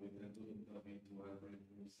roadblocks, so we tend to intervene to help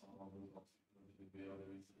remove some of those obstacles with the other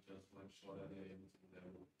researchers to ensure that they're able to do their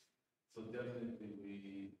work. So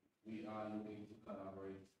definitely we are looking to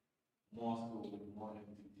collaborate more so with more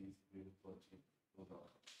entities to achieve those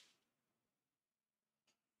outcomes.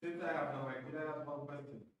 Since I have no idea, could I ask one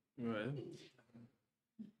question? Right.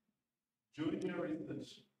 During your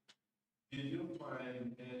research, did you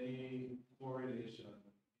find any correlation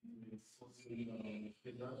between socioeconomic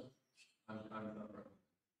figures and cancer prevalence?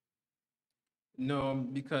 No,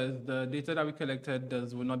 because the data that we collected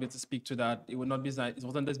would not be able to speak to that. It would not be designed, it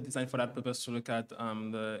wasn't designed for that purpose to look at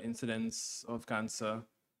the incidence of cancer.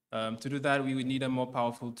 To do that, we would need a more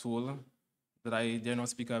powerful tool that I dare not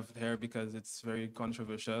speak of here because it's very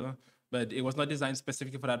controversial, but it was not designed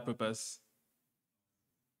specifically for that purpose.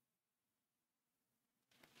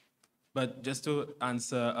 But just to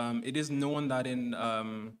answer, it is known that in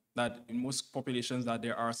most populations that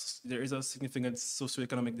there is a significant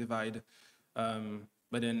socioeconomic divide,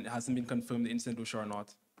 but then it hasn't been confirmed in St. Lucia or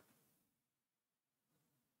not.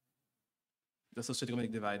 The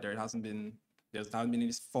socioeconomic divide there, hasn't been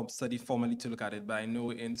any study formally to look at it, but I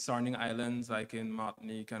know in surrounding islands like in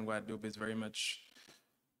Martinique and Guadeloupe, it's very much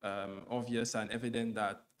obvious and evident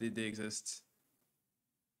that they exist.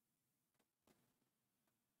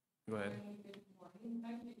 Go ahead.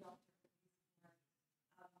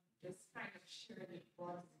 Just kind of share the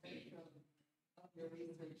broad spectrum of your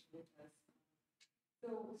research with us.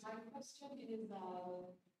 So my question is,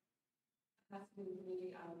 has been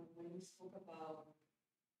really, when you spoke about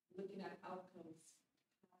looking at outcomes,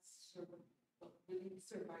 really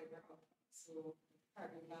survivor outcomes, so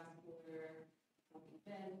cardiovascular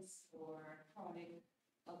events or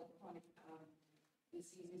other chronic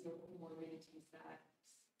diseases or comorbidities that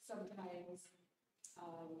sometimes,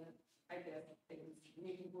 I guess, things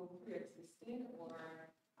maybe were pre-existing or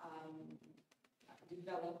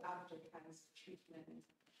develop after cancer treatment.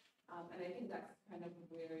 And I think that's kind of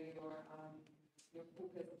where your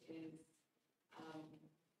focus is,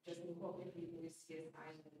 just incorporating riskiest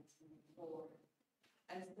items moving forward.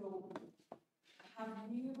 And so, have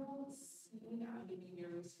you seen, maybe in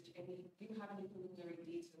your research, do you have any preliminary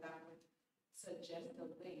data that would suggest a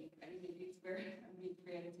link? I mean, maybe it's I'm being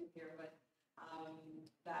creative here, but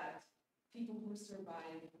that people who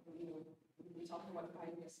survive, we're talking about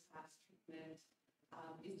 5 years past treatment,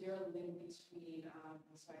 is there a link between,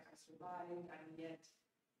 so I survived, and yet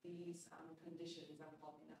these conditions are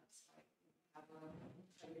popping up? So I have a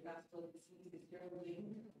cardiovascular disease. Is there a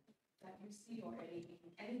link that you see, or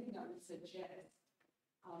anything that would suggest?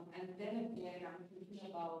 And then again, I'm thinking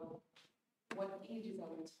about what ages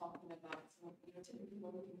are we talking about? So, typically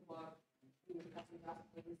we're looking for,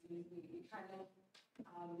 cardiovascular disease. We kind of,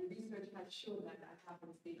 the research has shown that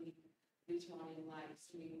happens maybe later on in life.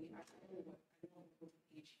 So maybe, I don't know what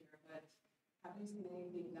age here, but have you seen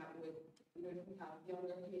anything that would, if we have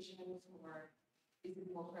younger patients, or is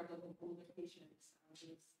it more prevalent in older patients?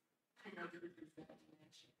 Kind of that you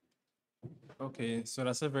mentioned. Okay, so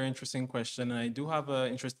that's a very interesting question. I do have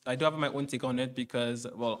my own take on it because,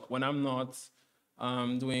 well, when I'm not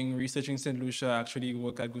doing research in St. Lucia, I actually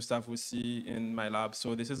work at Gustave Roussy in my lab.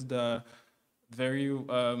 So this is the very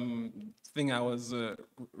thing I was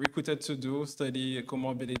recruited to do, study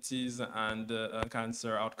comorbidities and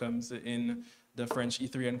cancer outcomes in the French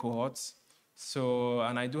E3N cohorts. So,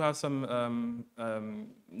 and I do have some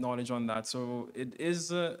knowledge on that. So it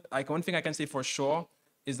is, like, one thing I can say for sure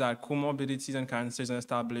is that comorbidities and cancer is an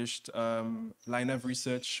established line of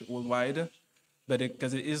research worldwide. But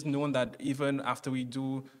because it is known that even after we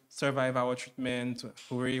do survive our treatment,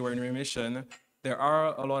 we're in remission, there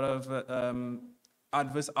are a lot of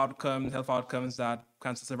adverse outcomes, health outcomes that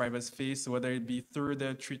cancer survivors face, whether it be through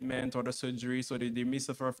the treatment or the surgery. So they may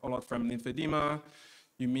suffer a lot from lymphedema.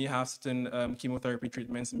 You may have certain chemotherapy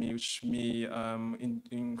treatments which may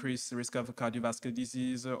increase the risk of cardiovascular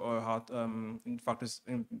disease or heart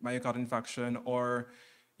myocardial infarction, or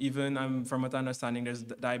even from what I understanding, there's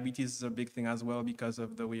diabetes is a big thing as well because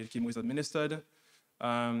of the way chemo is administered.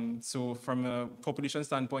 So from a population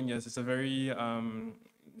standpoint, yes, it's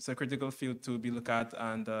a critical field to be looked at,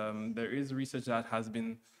 and there is research that has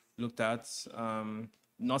been looked at.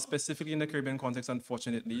 Not specifically in the Caribbean context,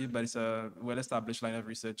 unfortunately, but it's a well-established line of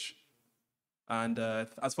research. And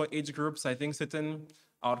as for age groups, I think certain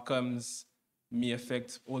outcomes may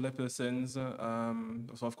affect older persons.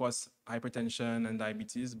 So of course, hypertension and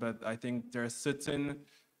diabetes, but I think there are certain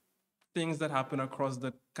things that happen across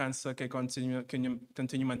the cancer care continuum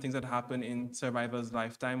and things that happen in survivors'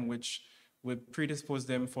 lifetime, which would predispose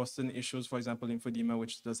them for certain issues, for example, lymphedema,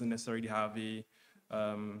 which doesn't necessarily have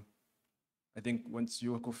I think once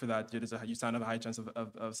you go through that, you stand up a high chance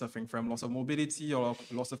of suffering from loss of mobility or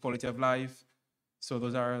loss of quality of life. So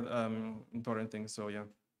those are important things. So yeah.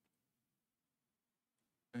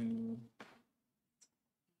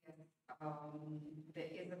 There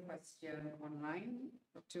is a question online.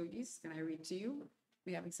 Dr. Auguste, can I read to you?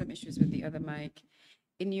 We're having some issues with the other mic.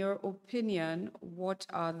 In your opinion, what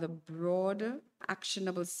are the broad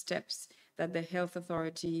actionable steps that the health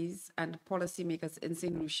authorities and policymakers in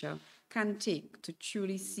St. Lucia can take to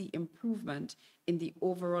truly see improvement in the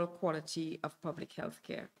overall quality of public health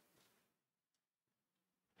care?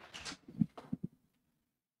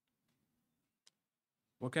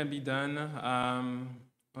 What can be done?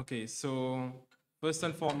 Okay, so first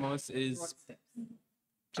and foremost is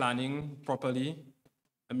planning properly,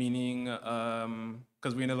 meaning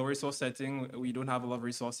because we're in a low resource setting, we don't have a lot of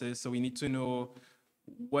resources, so we need to know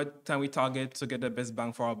what can we target to get the best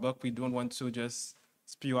bang for our buck. We don't want to just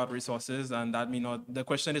spew out resources, and that may not, the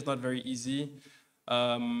question is not very easy.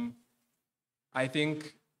 I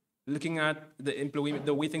think looking at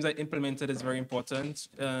the way things are implemented is very important.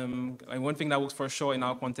 And one thing that works for sure in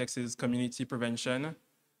our context is community prevention.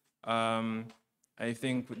 I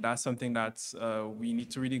think that's something that we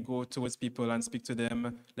need to really go towards people and speak to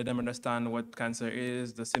them, let them understand what cancer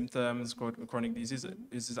is, the symptoms, chronic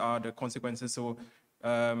diseases are, the consequences. So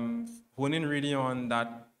honing really on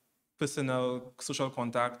that personal social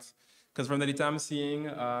contact, because from the data I'm seeing,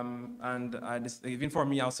 and even for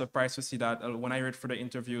me, I was surprised to see that when I read for the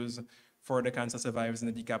interviews for the cancer survivors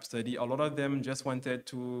in the DCAP study, a lot of them just wanted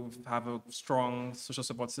to have a strong social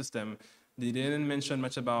support system. They didn't mention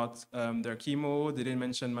much about their chemo. They didn't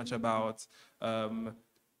mention much about the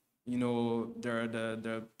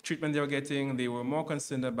treatment they were getting. They were more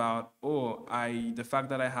concerned about, the fact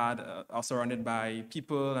that I was surrounded by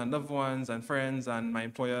people and loved ones and friends, and my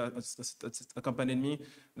employer accompanied me.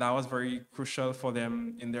 That was very crucial for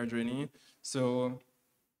them in their journey. So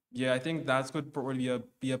yeah, I think that's could probably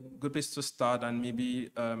be a good place to start, and maybe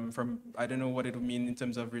I don't know what it would mean in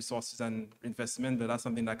terms of resources and investment, but that's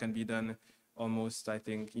something that can be done almost, I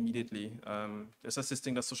think, immediately. Just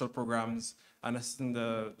assisting the social programs and assisting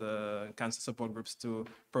the cancer support groups to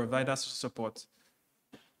provide us support.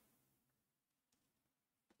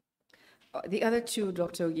 The other two,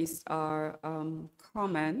 Dr. Auguste, are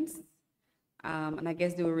comments. And I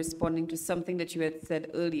guess they were responding to something that you had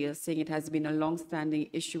said earlier, saying it has been a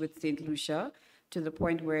long-standing issue with St. Lucia, to the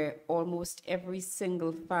point where almost every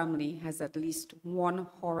single family has at least one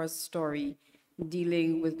horror story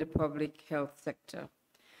dealing with the public health sector.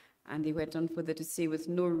 And they went on further to say, with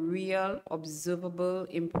no real observable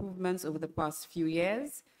improvements over the past few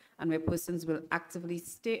years, and where persons will actively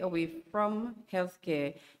stay away from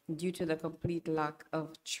healthcare due to the complete lack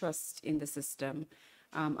of trust in the system.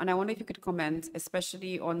 And I wonder if you could comment,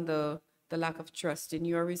 especially on the lack of trust in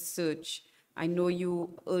your research. I know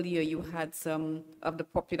earlier you had some of the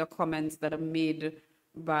popular comments that are made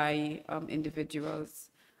by individuals.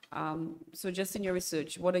 So just in your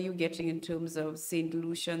research, what are you getting in terms of St.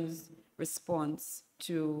 Lucian's response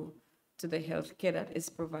to the healthcare that is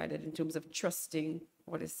provided in terms of trusting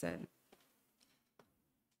what is said?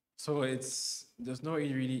 So there's no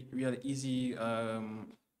really real easy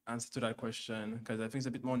answer to that question, because I think it's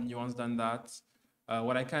a bit more nuanced than that.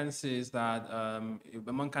 What I can say is that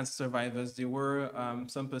among cancer survivors, there were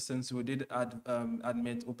some persons who did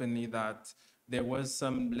admit openly that there was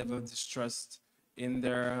some level of distrust in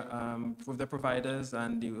with their providers,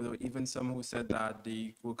 and there were even some who said that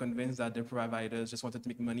they were convinced that their providers just wanted to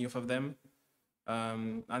make money off of them.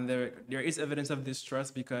 And there is evidence of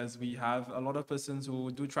distrust, because we have a lot of persons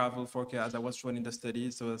who do travel for care, as I was shown in the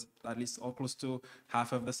study. So it's at least all close to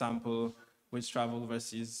half of the sample which travel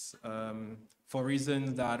overseas for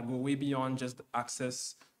reasons that go way beyond just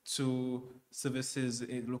access to services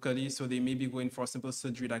locally. So they may be going for a simple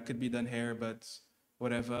surgery that could be done here, but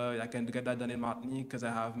whatever, I can get that done in Martinique because I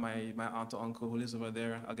have my aunt or uncle who lives over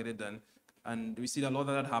there. I'll get it done. And we see a lot of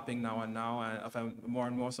that happening now, more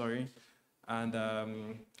and more, sorry. And I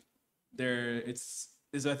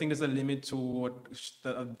think there's a limit to what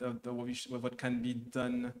can be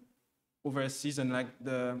done overseas, and like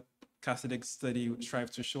the Cassidy's study strives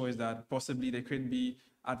to show is that possibly there could be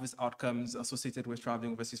adverse outcomes associated with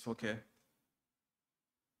traveling overseas for care.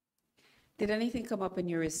 Did anything come up in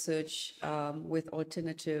your research with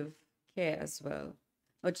alternative care as well?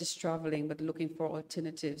 Not just traveling, but looking for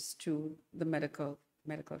alternatives to the medical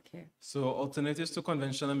care? So alternatives to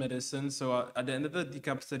conventional medicine. So at the end of the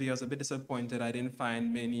DCAP study, I was a bit disappointed. I didn't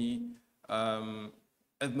find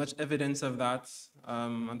much evidence of that,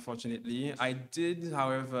 unfortunately. I did,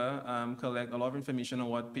 however, collect a lot of information on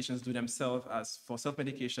what patients do themselves for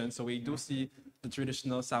self-medication. So we do see the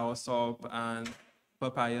traditional soursop and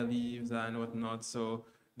papaya leaves and whatnot. So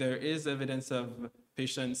there is evidence of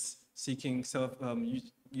patients seeking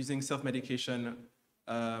using self-medication,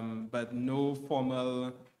 but no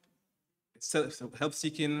formal help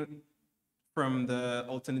seeking from the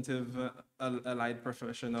alternative allied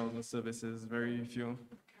professional services, very few.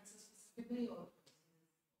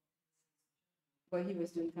 Well, he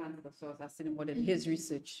was doing cancer, so I was asking him what did his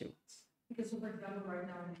research show. Because, for example, right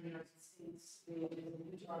now in the United States, there is a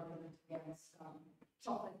huge argument against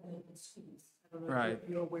chocolate milk in schools. I don't know Right. if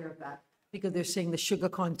you're aware of that. Because they're saying the sugar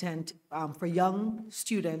content for young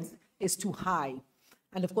students is too high.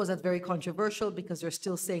 And of course, that's very controversial because they're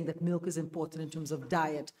still saying that milk is important in terms of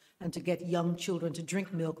diet. And to get young children to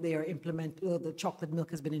drink milk, the chocolate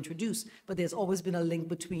milk has been introduced. But there's always been a link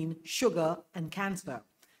between sugar and cancer.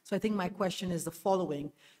 So I think my question is the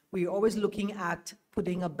following. We're always looking at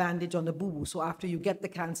putting a bandage on the boo-boo. So after you get the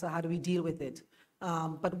cancer, how do we deal with it?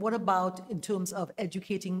 But what about in terms of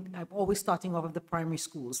educating? I'm always starting off of the primary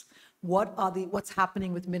schools. What's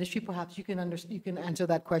happening with ministry? Perhaps you can answer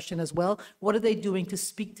that question as well. What are they doing to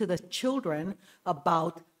speak to the children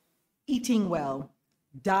about eating well,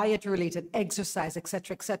 diet-related, exercise, et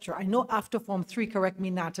cetera, et cetera? I know after Form 3, correct me,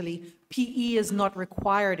 Natalie, PE is not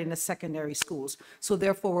required in the secondary schools. So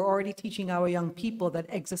therefore, we're already teaching our young people that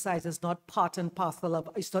exercise is not part and parcel of,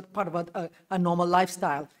 it's not part of a normal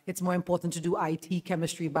lifestyle. It's more important to do IT,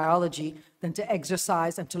 chemistry, biology than to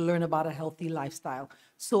exercise and to learn about a healthy lifestyle.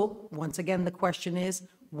 So once again, the question is,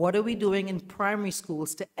 what are we doing in primary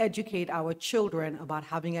schools to educate our children about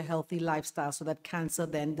having a healthy lifestyle so that cancer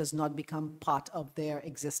then does not become part of their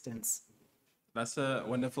existence? That's a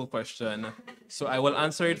wonderful question. So I will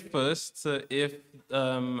answer it first. If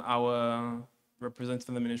our representative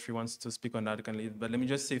from the ministry wants to speak on that, you can leave. But let me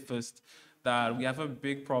just say first that we have a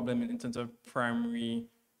big problem in terms of primary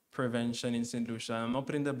prevention in St. Lucia. I'm not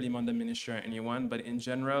putting the blame on the ministry or anyone, but in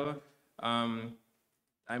general, I'm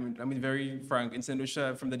very frank. In St.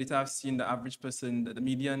 Lucia, from the data I've seen, the average person, the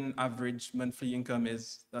median average monthly income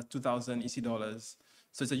is 2,000 EC dollars.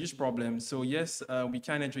 So it's a huge problem. So yes, we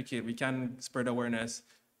can educate, we can spread awareness,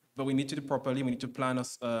 but we need to do properly. We need to plan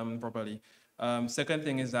us properly. Second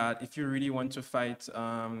thing is that if you really want to fight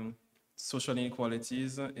social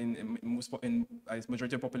inequalities in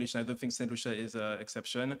majority of population, I don't think St. Lucia is an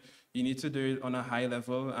exception. You need to do it on a high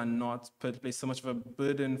level and not place so much of a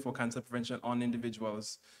burden for cancer prevention on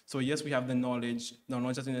individuals. So yes, we have the knowledge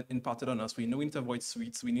that's imparted on us. We know we need to avoid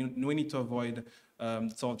sweets. We know we need to avoid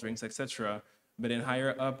salt drinks, etc. But then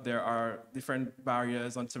higher up, there are different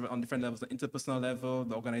barriers on different levels, the interpersonal level,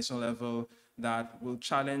 the organizational level, that will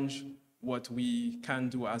challenge what we can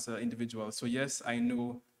do as an individual. So yes, I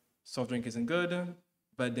know soft drink isn't good,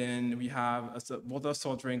 but then we have a bottle of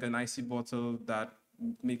soft drink, an icy bottle that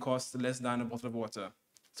may cost less than a bottle of water.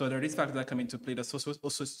 So there are these factors that come into play, the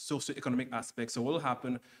socio-economic aspects. So what will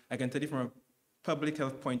happen, I can tell you from a public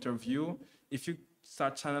health point of view, if you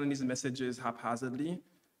start channeling these messages haphazardly,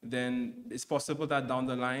 then it's possible that down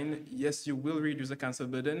the line, yes, you will reduce the cancer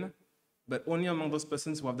burden, but only among those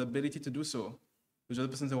persons who have the ability to do so. Which are the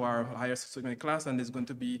persons who are higher socioeconomic class, and there's going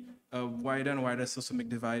to be a wider and wider socioeconomic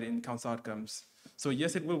divide in cancer outcomes. So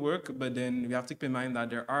yes, it will work, but then we have to keep in mind that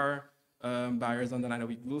there are barriers on the line that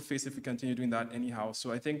we will face if we continue doing that anyhow.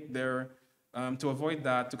 So I think to avoid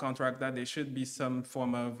that, to counteract that, there should be some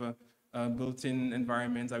form of built-in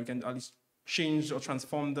environment that we can at least change or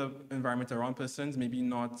transform the environment around persons, maybe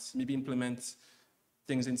implement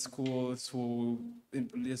things in schools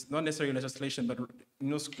not necessarily legislation, but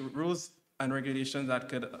rules and regulations that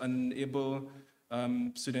could enable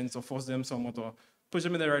students or force them somewhat or push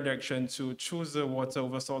them in the right direction to choose the water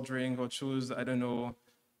over salt drink or choose, I don't know,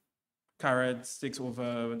 carrot sticks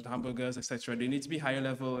over hamburgers, etc. They need to be higher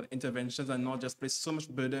level interventions and not just place so much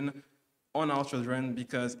burden on our children,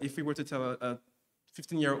 because if we were to tell a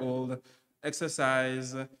 15-year-old,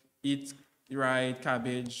 exercise, eat right,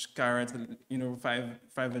 cabbage, carrots, five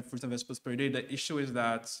fruits and vegetables per day, the issue is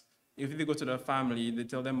that if they go to the family, they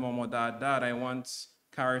tell them, Mom or Dad, I want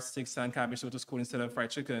carrot sticks and cabbage to go to school instead of fried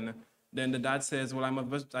chicken. Then the dad says, well, I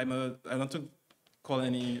don't want to call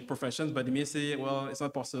any professions, but they may say, well, it's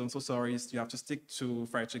not possible, I'm so sorry, you have to stick to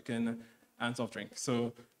fried chicken and soft drink.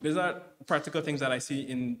 So these are practical things that I see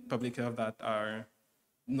in public health that are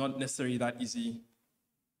not necessarily that easy.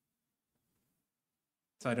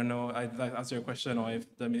 So I don't know if that answers your question or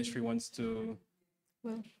if the ministry wants to.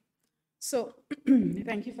 Well, so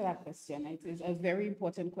thank you for that question. It is a very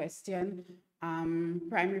important question.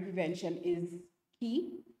 Primary prevention is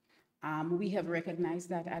key. We have recognized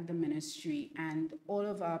that at the ministry, and all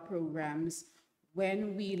of our programs,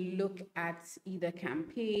 when we look at either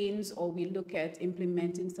campaigns or we look at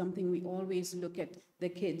implementing something, we always look at the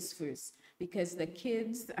kids first, because the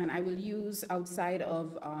kids, and I will use outside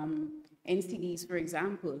of NCDs, for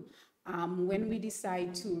example, when we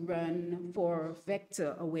decide to run for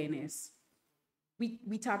vector awareness,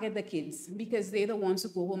 we target the kids because they're the ones who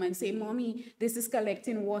go home and say, Mommy, this is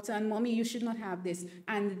collecting water, and Mommy, you should not have this.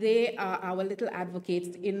 And they are our little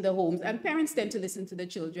advocates in the homes. And parents tend to listen to the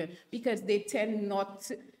children because they tend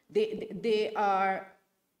not, They are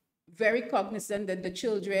very cognizant that the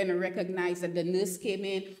children recognize that the nurse came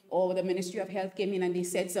in or the Ministry of Health came in and they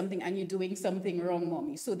said something and you're doing something wrong,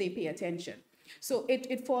 mommy. So they pay attention. So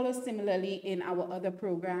it follows similarly in our other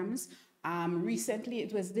programs. Recently,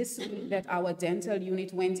 it was this week that our dental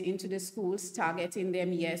unit went into the schools, targeting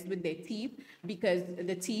them, yes, with their teeth, because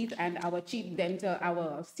the teeth and our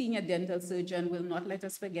our senior dental surgeon will not let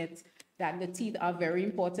us forget that the teeth are very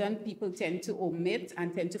important. People tend to omit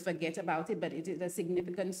and tend to forget about it, but it is a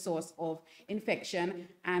significant source of infection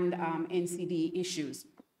and NCD issues.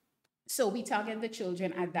 So we target the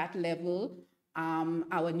children at that level.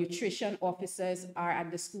 Our nutrition officers are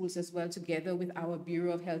at the schools as well, together with our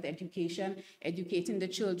Bureau of Health Education, educating the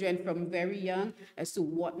children from very young as to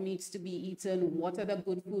what needs to be eaten, what are the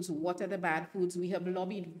good foods, what are the bad foods. We have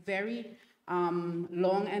lobbied very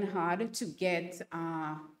long and hard to get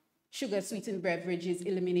sugar-sweetened beverages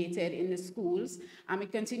eliminated in the schools.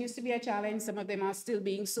 It continues to be a challenge. Some of them are still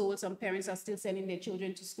being sold. Some parents are still sending their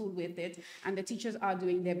children to school with it, and the teachers are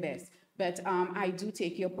doing their best. But I do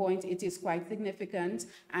take your point. It is quite significant,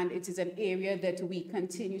 and it is an area that we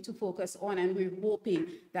continue to focus on, and we're hoping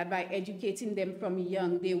that by educating them from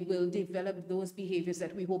young, they will develop those behaviors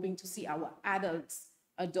that we're hoping to see our adults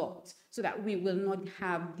adopt, so that we will not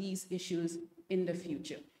have these issues in the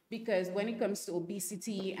future. Because when it comes to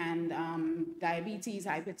obesity and diabetes,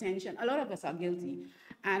 hypertension, a lot of us are guilty.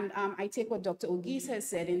 And I take what Dr. Auguste has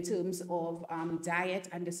said in terms of diet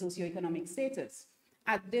and the socioeconomic status.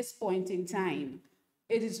 At this point in time,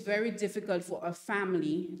 it is very difficult for a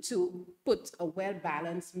family to put a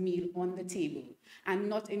well-balanced meal on the table and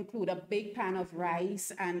not include a big pan of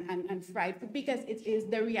rice and fried food, because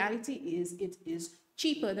the reality is it is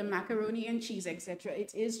cheaper than macaroni and cheese, etc.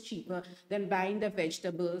 It is cheaper than buying the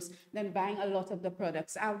vegetables, than buying a lot of the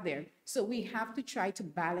products out there. So we have to try to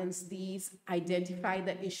balance these, identify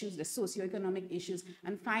the issues, the socioeconomic issues,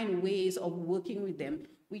 and find ways of working with them.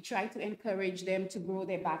 We try to encourage them to grow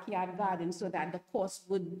their backyard garden so that the cost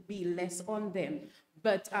would be less on them.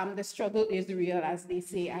 But the struggle is real, as they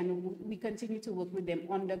say, and we continue to work with them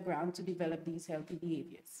on the ground to develop these healthy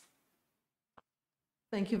behaviors.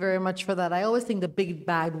 Thank you very much for that. I always think the big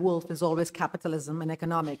bad wolf is always capitalism and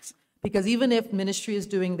economics, because even if ministry is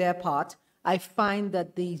doing their part, I find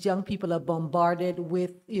that these young people are bombarded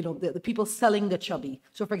with, the people selling the chubby.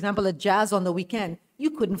 So for example, at Jazz on the weekend,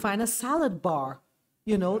 you couldn't find a salad bar.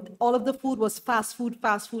 All of the food was fast food,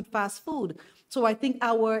 fast food, fast food. So I think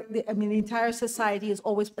the entire society is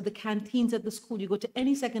always at the canteens at the school. You go to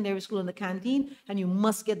any secondary school in the canteen and you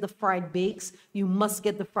must get the fried bakes, you must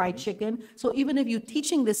get the fried chicken. So even if you're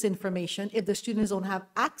teaching this information, if the students don't have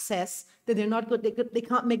access, then they're not good, they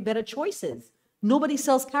can't make better choices. Nobody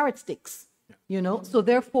sells carrot sticks. So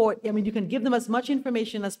therefore, you can give them as much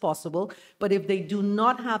information as possible, but if they do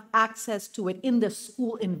not have access to it in the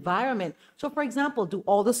school environment. So for example, do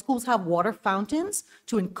all the schools have water fountains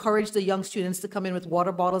to encourage the young students to come in with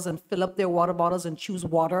water bottles and fill up their water bottles and choose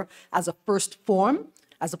water as a first form,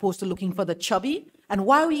 as opposed to looking for the chubby? And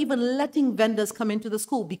why are we even letting vendors come into the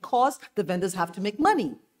school? Because the vendors have to make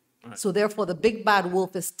money. Right. So therefore, the big bad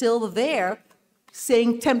wolf is still there,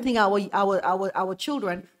 tempting our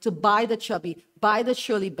children to buy the chubby, buy the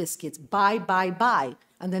Shirley biscuits, buy.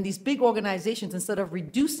 And then these big organizations, instead of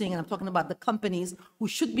reducing, and I'm talking about the companies who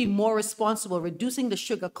should be more responsible, reducing the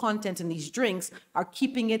sugar content in these drinks, are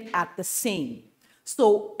keeping it at the same.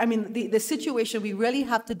 So, the situation, we really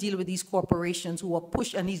have to deal with these corporations who are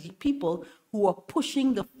and these people who are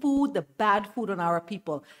pushing the food, the bad food on our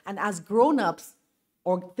people. And as grown-ups,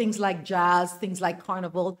 or things like Jazz, things like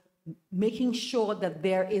Carnival, making sure that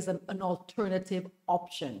there is an alternative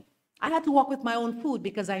option. I had to walk with my own food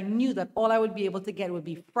because I knew that all I would be able to get would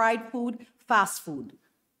be fried food, fast food,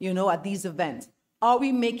 at these events. Are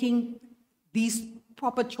we making these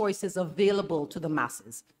proper choices available to the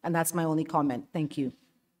masses? And that's my only comment. Thank you.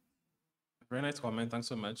 Very nice comment. Thanks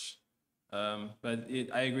so much. But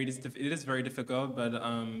I agree, it is very difficult, but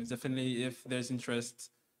definitely if there's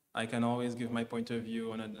interest, I can always give my point of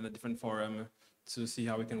view on a different forum to see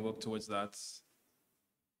how we can work towards that.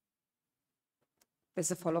 There's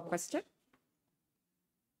a follow-up question.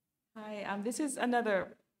 Hi, this is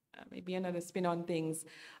maybe another spin on things.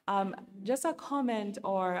 Just a comment,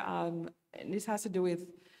 and this has to do with,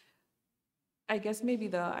 I guess maybe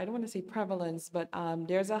I don't want to say prevalence, but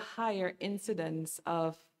there's a higher incidence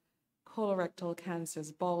of colorectal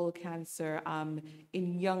cancers, bowel cancer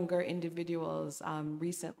in younger individuals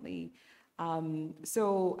recently. And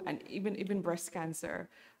even breast cancer.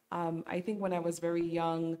 I think when I was very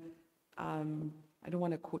young, I don't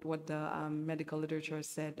want to quote what the medical literature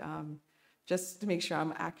said, just to make sure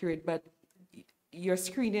I'm accurate, but your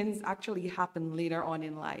screenings actually happen later on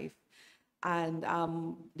in life. And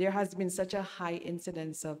there has been such a high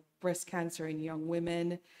incidence of breast cancer in young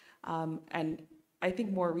women. And I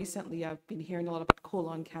think more recently, I've been hearing a lot about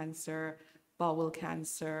colon cancer, bowel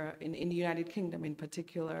cancer in the United Kingdom in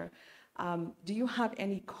particular. Do you have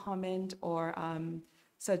any comment or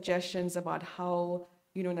suggestions about how,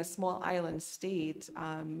 in a small island state,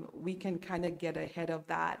 we can kind of get ahead of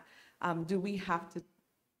that? Do we have to,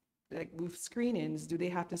 like with screenings, do they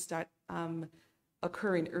have to start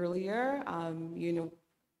occurring earlier?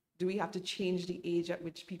 Do we have to change the age at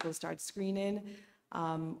which people start screening?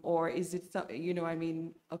 Or is it,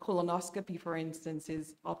 a colonoscopy, for instance,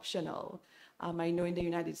 is optional. I know in the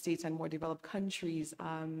United States and more developed countries,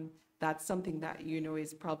 that's something that,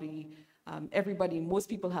 is probably most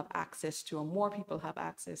people have access to, or more people have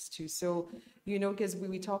access to. So, because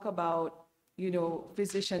we talk about,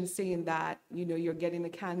 physicians saying that, you're getting a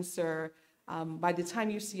cancer, by the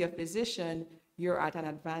time you see a physician, you're at an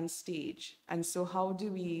advanced stage. And so how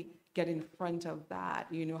do we get in front of that?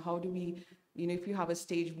 How do we, if you have a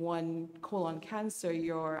stage 1 colon cancer,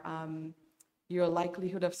 your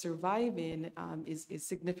likelihood of surviving is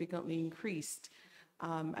significantly increased.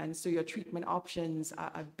 And so your treatment options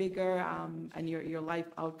are bigger, and your life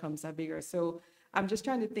outcomes are bigger. So I'm just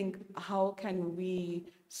trying to think, how can we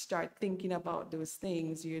start thinking about those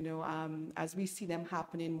things, as we see them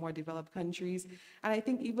happen in more developed countries. And I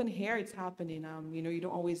think even here it's happening. You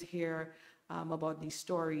don't always hear about these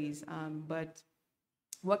stories, but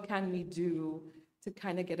what can we do to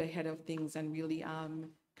kind of get ahead of things and really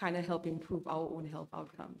kind of help improve our own health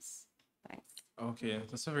outcomes? Thanks. Okay,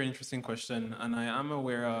 that's a very interesting question. And I am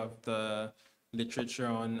aware of the literature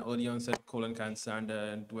on early onset colon cancer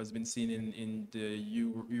and what's been seen in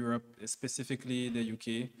Europe, specifically the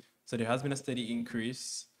UK. So there has been a steady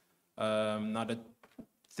increase. Now the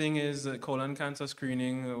thing is, colon cancer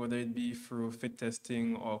screening, whether it be through FIT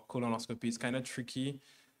testing or colonoscopy, is kind of tricky.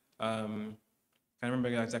 I can't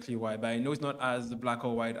remember exactly why, but I know it's not as black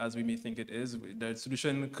or white as we may think it is. The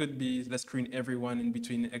solution could be, let's screen everyone in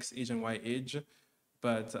between X age and Y age.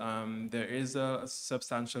 But there is a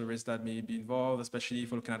substantial risk that may be involved, especially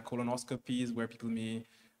if we're looking at colonoscopies, where people may,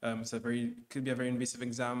 could be a very invasive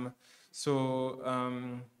exam. So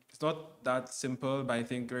it's not that simple, but I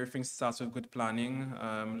think everything starts with good planning,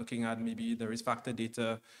 looking at maybe the risk factor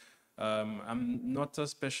data. I'm not a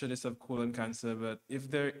specialist of colon cancer, but if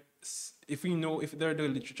the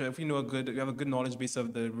literature, if we have a good knowledge base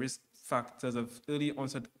of the risk factors of early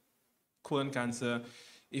onset colon cancer,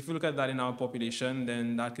 if we look at that in our population,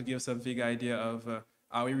 then that could give us a vague idea of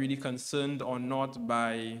are we really concerned or not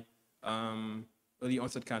by early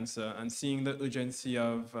onset cancer, and seeing the urgency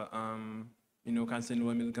of cancer in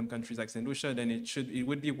low and middle income countries like St. Lucia, then it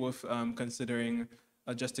would be worth considering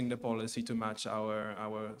adjusting the policy to match our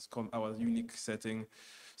unique setting.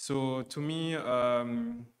 So to me,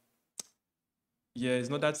 yeah, it's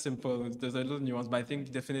not that simple. There's a little nuance, but I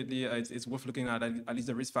think definitely it's worth looking at least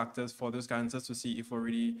the risk factors for those cancers to see if we're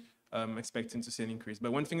really expecting to see an increase.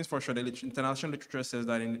 But one thing is for sure, the international literature says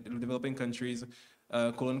that in developing countries,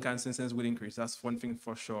 colon cancer incidence will increase. That's one thing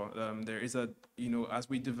for sure. There is as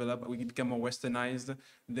we develop, we become more westernized,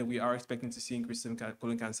 that we are expecting to see increase in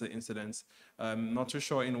colon cancer incidence. Not too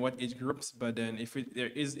sure in what age groups, but then if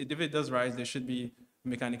it does rise, there should be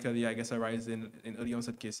mechanically, I guess, a rise in early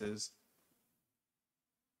onset cases.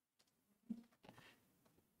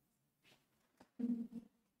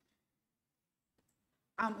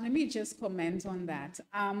 Let me just comment on that.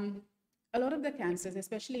 A lot of the cancers,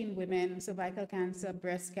 especially in women, cervical cancer,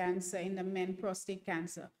 breast cancer, in the men, prostate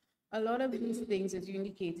cancer, a lot of these things, as you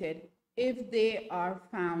indicated, if they are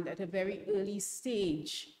found at a very early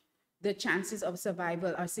stage, the chances of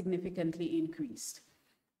survival are significantly increased.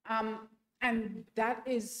 And that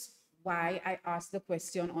is why I asked the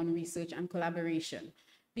question on research and collaboration,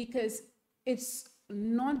 because it's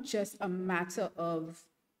not just a matter of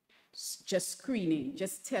just screening,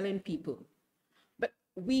 just telling people. But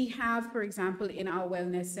we have, for example, in our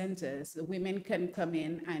wellness centers, the women can come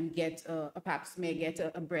in and get, perhaps may get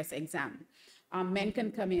a breast exam. Men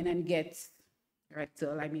can come in and get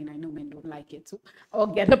rectal, I know men don't like it, or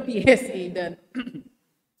get a PSA done.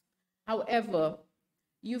 However,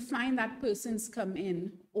 you find that persons come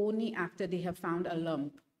in only after they have found a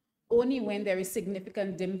lump, only when there is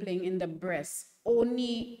significant dimpling in the breast,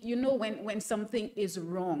 only, when something is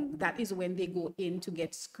wrong, that is when they go in to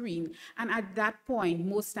get screened. And at that point,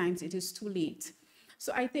 most times it is too late.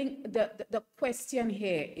 So I think the question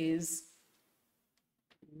here is,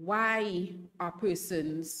 why are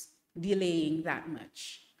persons delaying that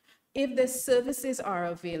much? If the services are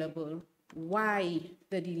available, why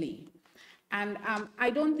the delay? And I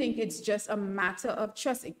don't think it's just a matter of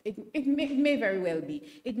trust. It may very well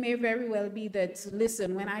be. It may very well be that,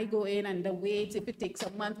 listen, when I go in and the wait, if it takes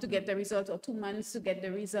a month to get the results or 2 months to get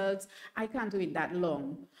the results, I can't do it that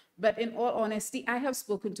long. But in all honesty, I have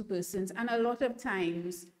spoken to persons, and a lot of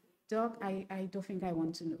times, Doc, I don't think I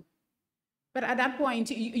want to know. But at that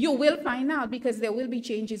point, you will find out, because there will be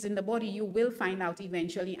changes in the body. You will find out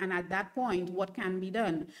eventually. And at that point, what can be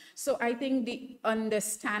done? So I think the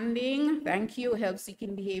understanding, thank you,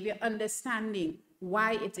 help-seeking behavior, understanding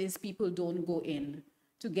why it is people don't go in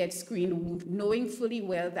to get screened, knowing fully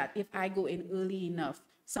well that if I go in early enough,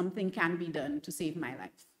 something can be done to save my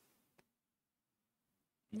life.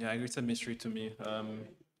 Yeah, I agree. It's a mystery to me.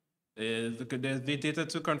 There's the data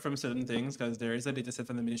to confirm certain things, because there is a data set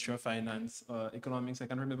from the Ministry of Finance, Economics, I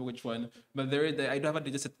can't remember which one, but I do have a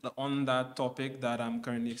data set on that topic that I'm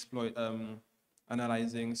currently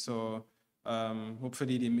analyzing. So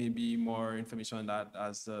hopefully there may be more information on that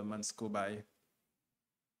as the months go by.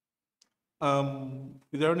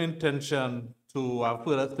 Is there an intention to have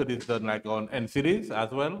further studies done like on NCDs as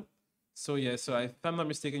well? So yeah, so if I'm not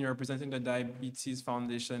mistaken, you're representing the Diabetes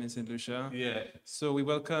Foundation in St. Lucia. Yeah. So we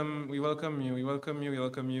welcome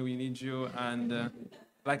you, we need you. And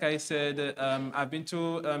like I said, I've been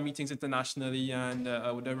to meetings internationally, and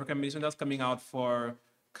the recommendation that's coming out for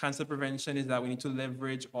cancer prevention is that we need to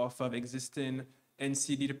leverage off of existing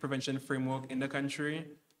NCD prevention framework in the country,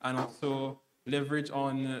 and also leverage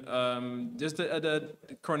on just the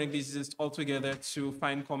chronic diseases altogether to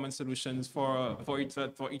find common solutions for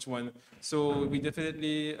each one. So we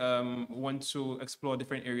definitely want to explore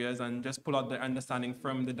different areas and just pull out the understanding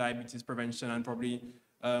from the diabetes prevention, and probably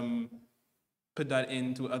put that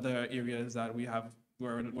into other areas that we have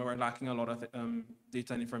where we're lacking a lot of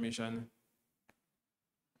data and information.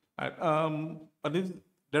 But is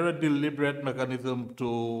there a deliberate mechanism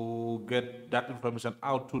to get that information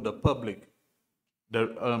out to the public?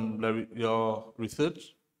 Your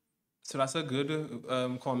research? So that's a good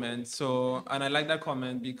comment. So, and I like that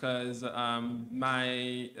comment because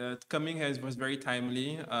my coming here was very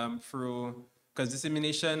timely because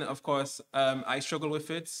dissemination, of course, I struggle with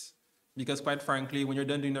it because, quite frankly, when you're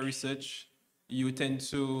done doing the research, you tend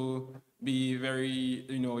to be very,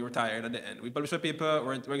 you're tired at the end. We publish a paper,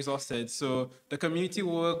 we're exhausted. So the community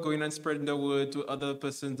work, going and spreading the word to other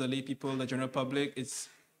persons, the lay people, the general public, it's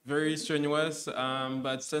very strenuous,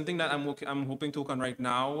 but something that I'm hoping to work on right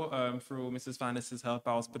now through Mrs. Flanders' help.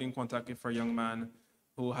 I was put in contact with a young man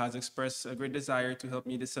who has expressed a great desire to help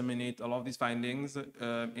me disseminate a lot of these findings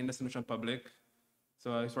in the solution public.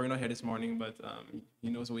 So sorry not here this morning, but he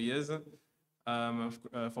knows who he is.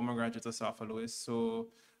 Former graduate of South Louis. So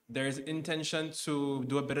there's intention to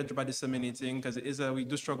do a better job at disseminating, because we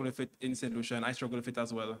do struggle with it in St. Lucia, and I struggle with it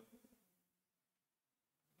as well.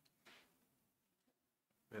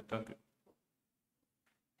 Yeah, thank you.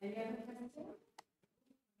 Any other questions?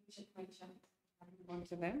 We should point chat. Move on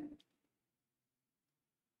to them.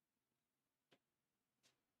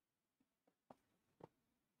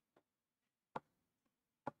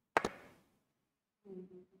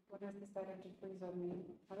 What has decided to freeze on me?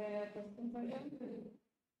 Are there any other questions again?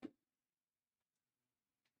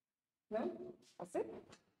 No? That's it?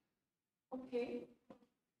 Okay.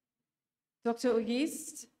 Dr.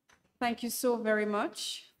 Auguste, thank you so very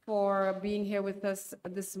much for being here with us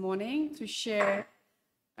this morning to share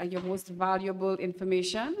your most valuable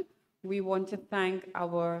information. We want to thank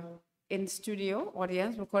our in-studio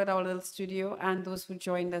audience, we'll call it our little studio, and those who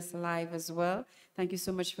joined us live as well. Thank you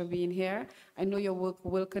so much for being here. I know your work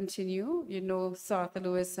will continue. You know South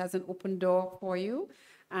Louis has an open door for you,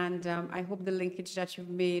 and I hope the linkage that you've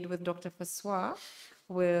made with Dr. Fassois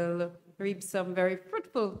will reap some very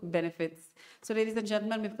fruitful benefits. So ladies and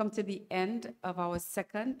gentlemen, we've come to the end of our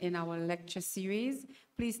second in our lecture series.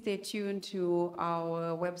 Please stay tuned to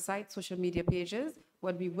our website, social media pages,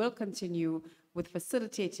 where we will continue with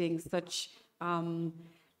facilitating such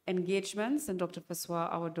engagements. And Dr. Fassois,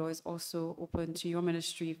 our door is also open to your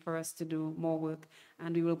ministry for us to do more work.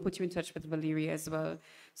 And we will put you in touch with Valeria as well.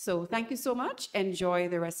 So thank you so much. Enjoy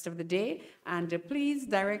the rest of the day. And please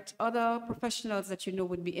direct other professionals that you know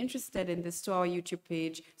would be interested in this to our YouTube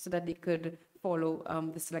page so that they could follow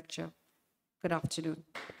this lecture. Good afternoon.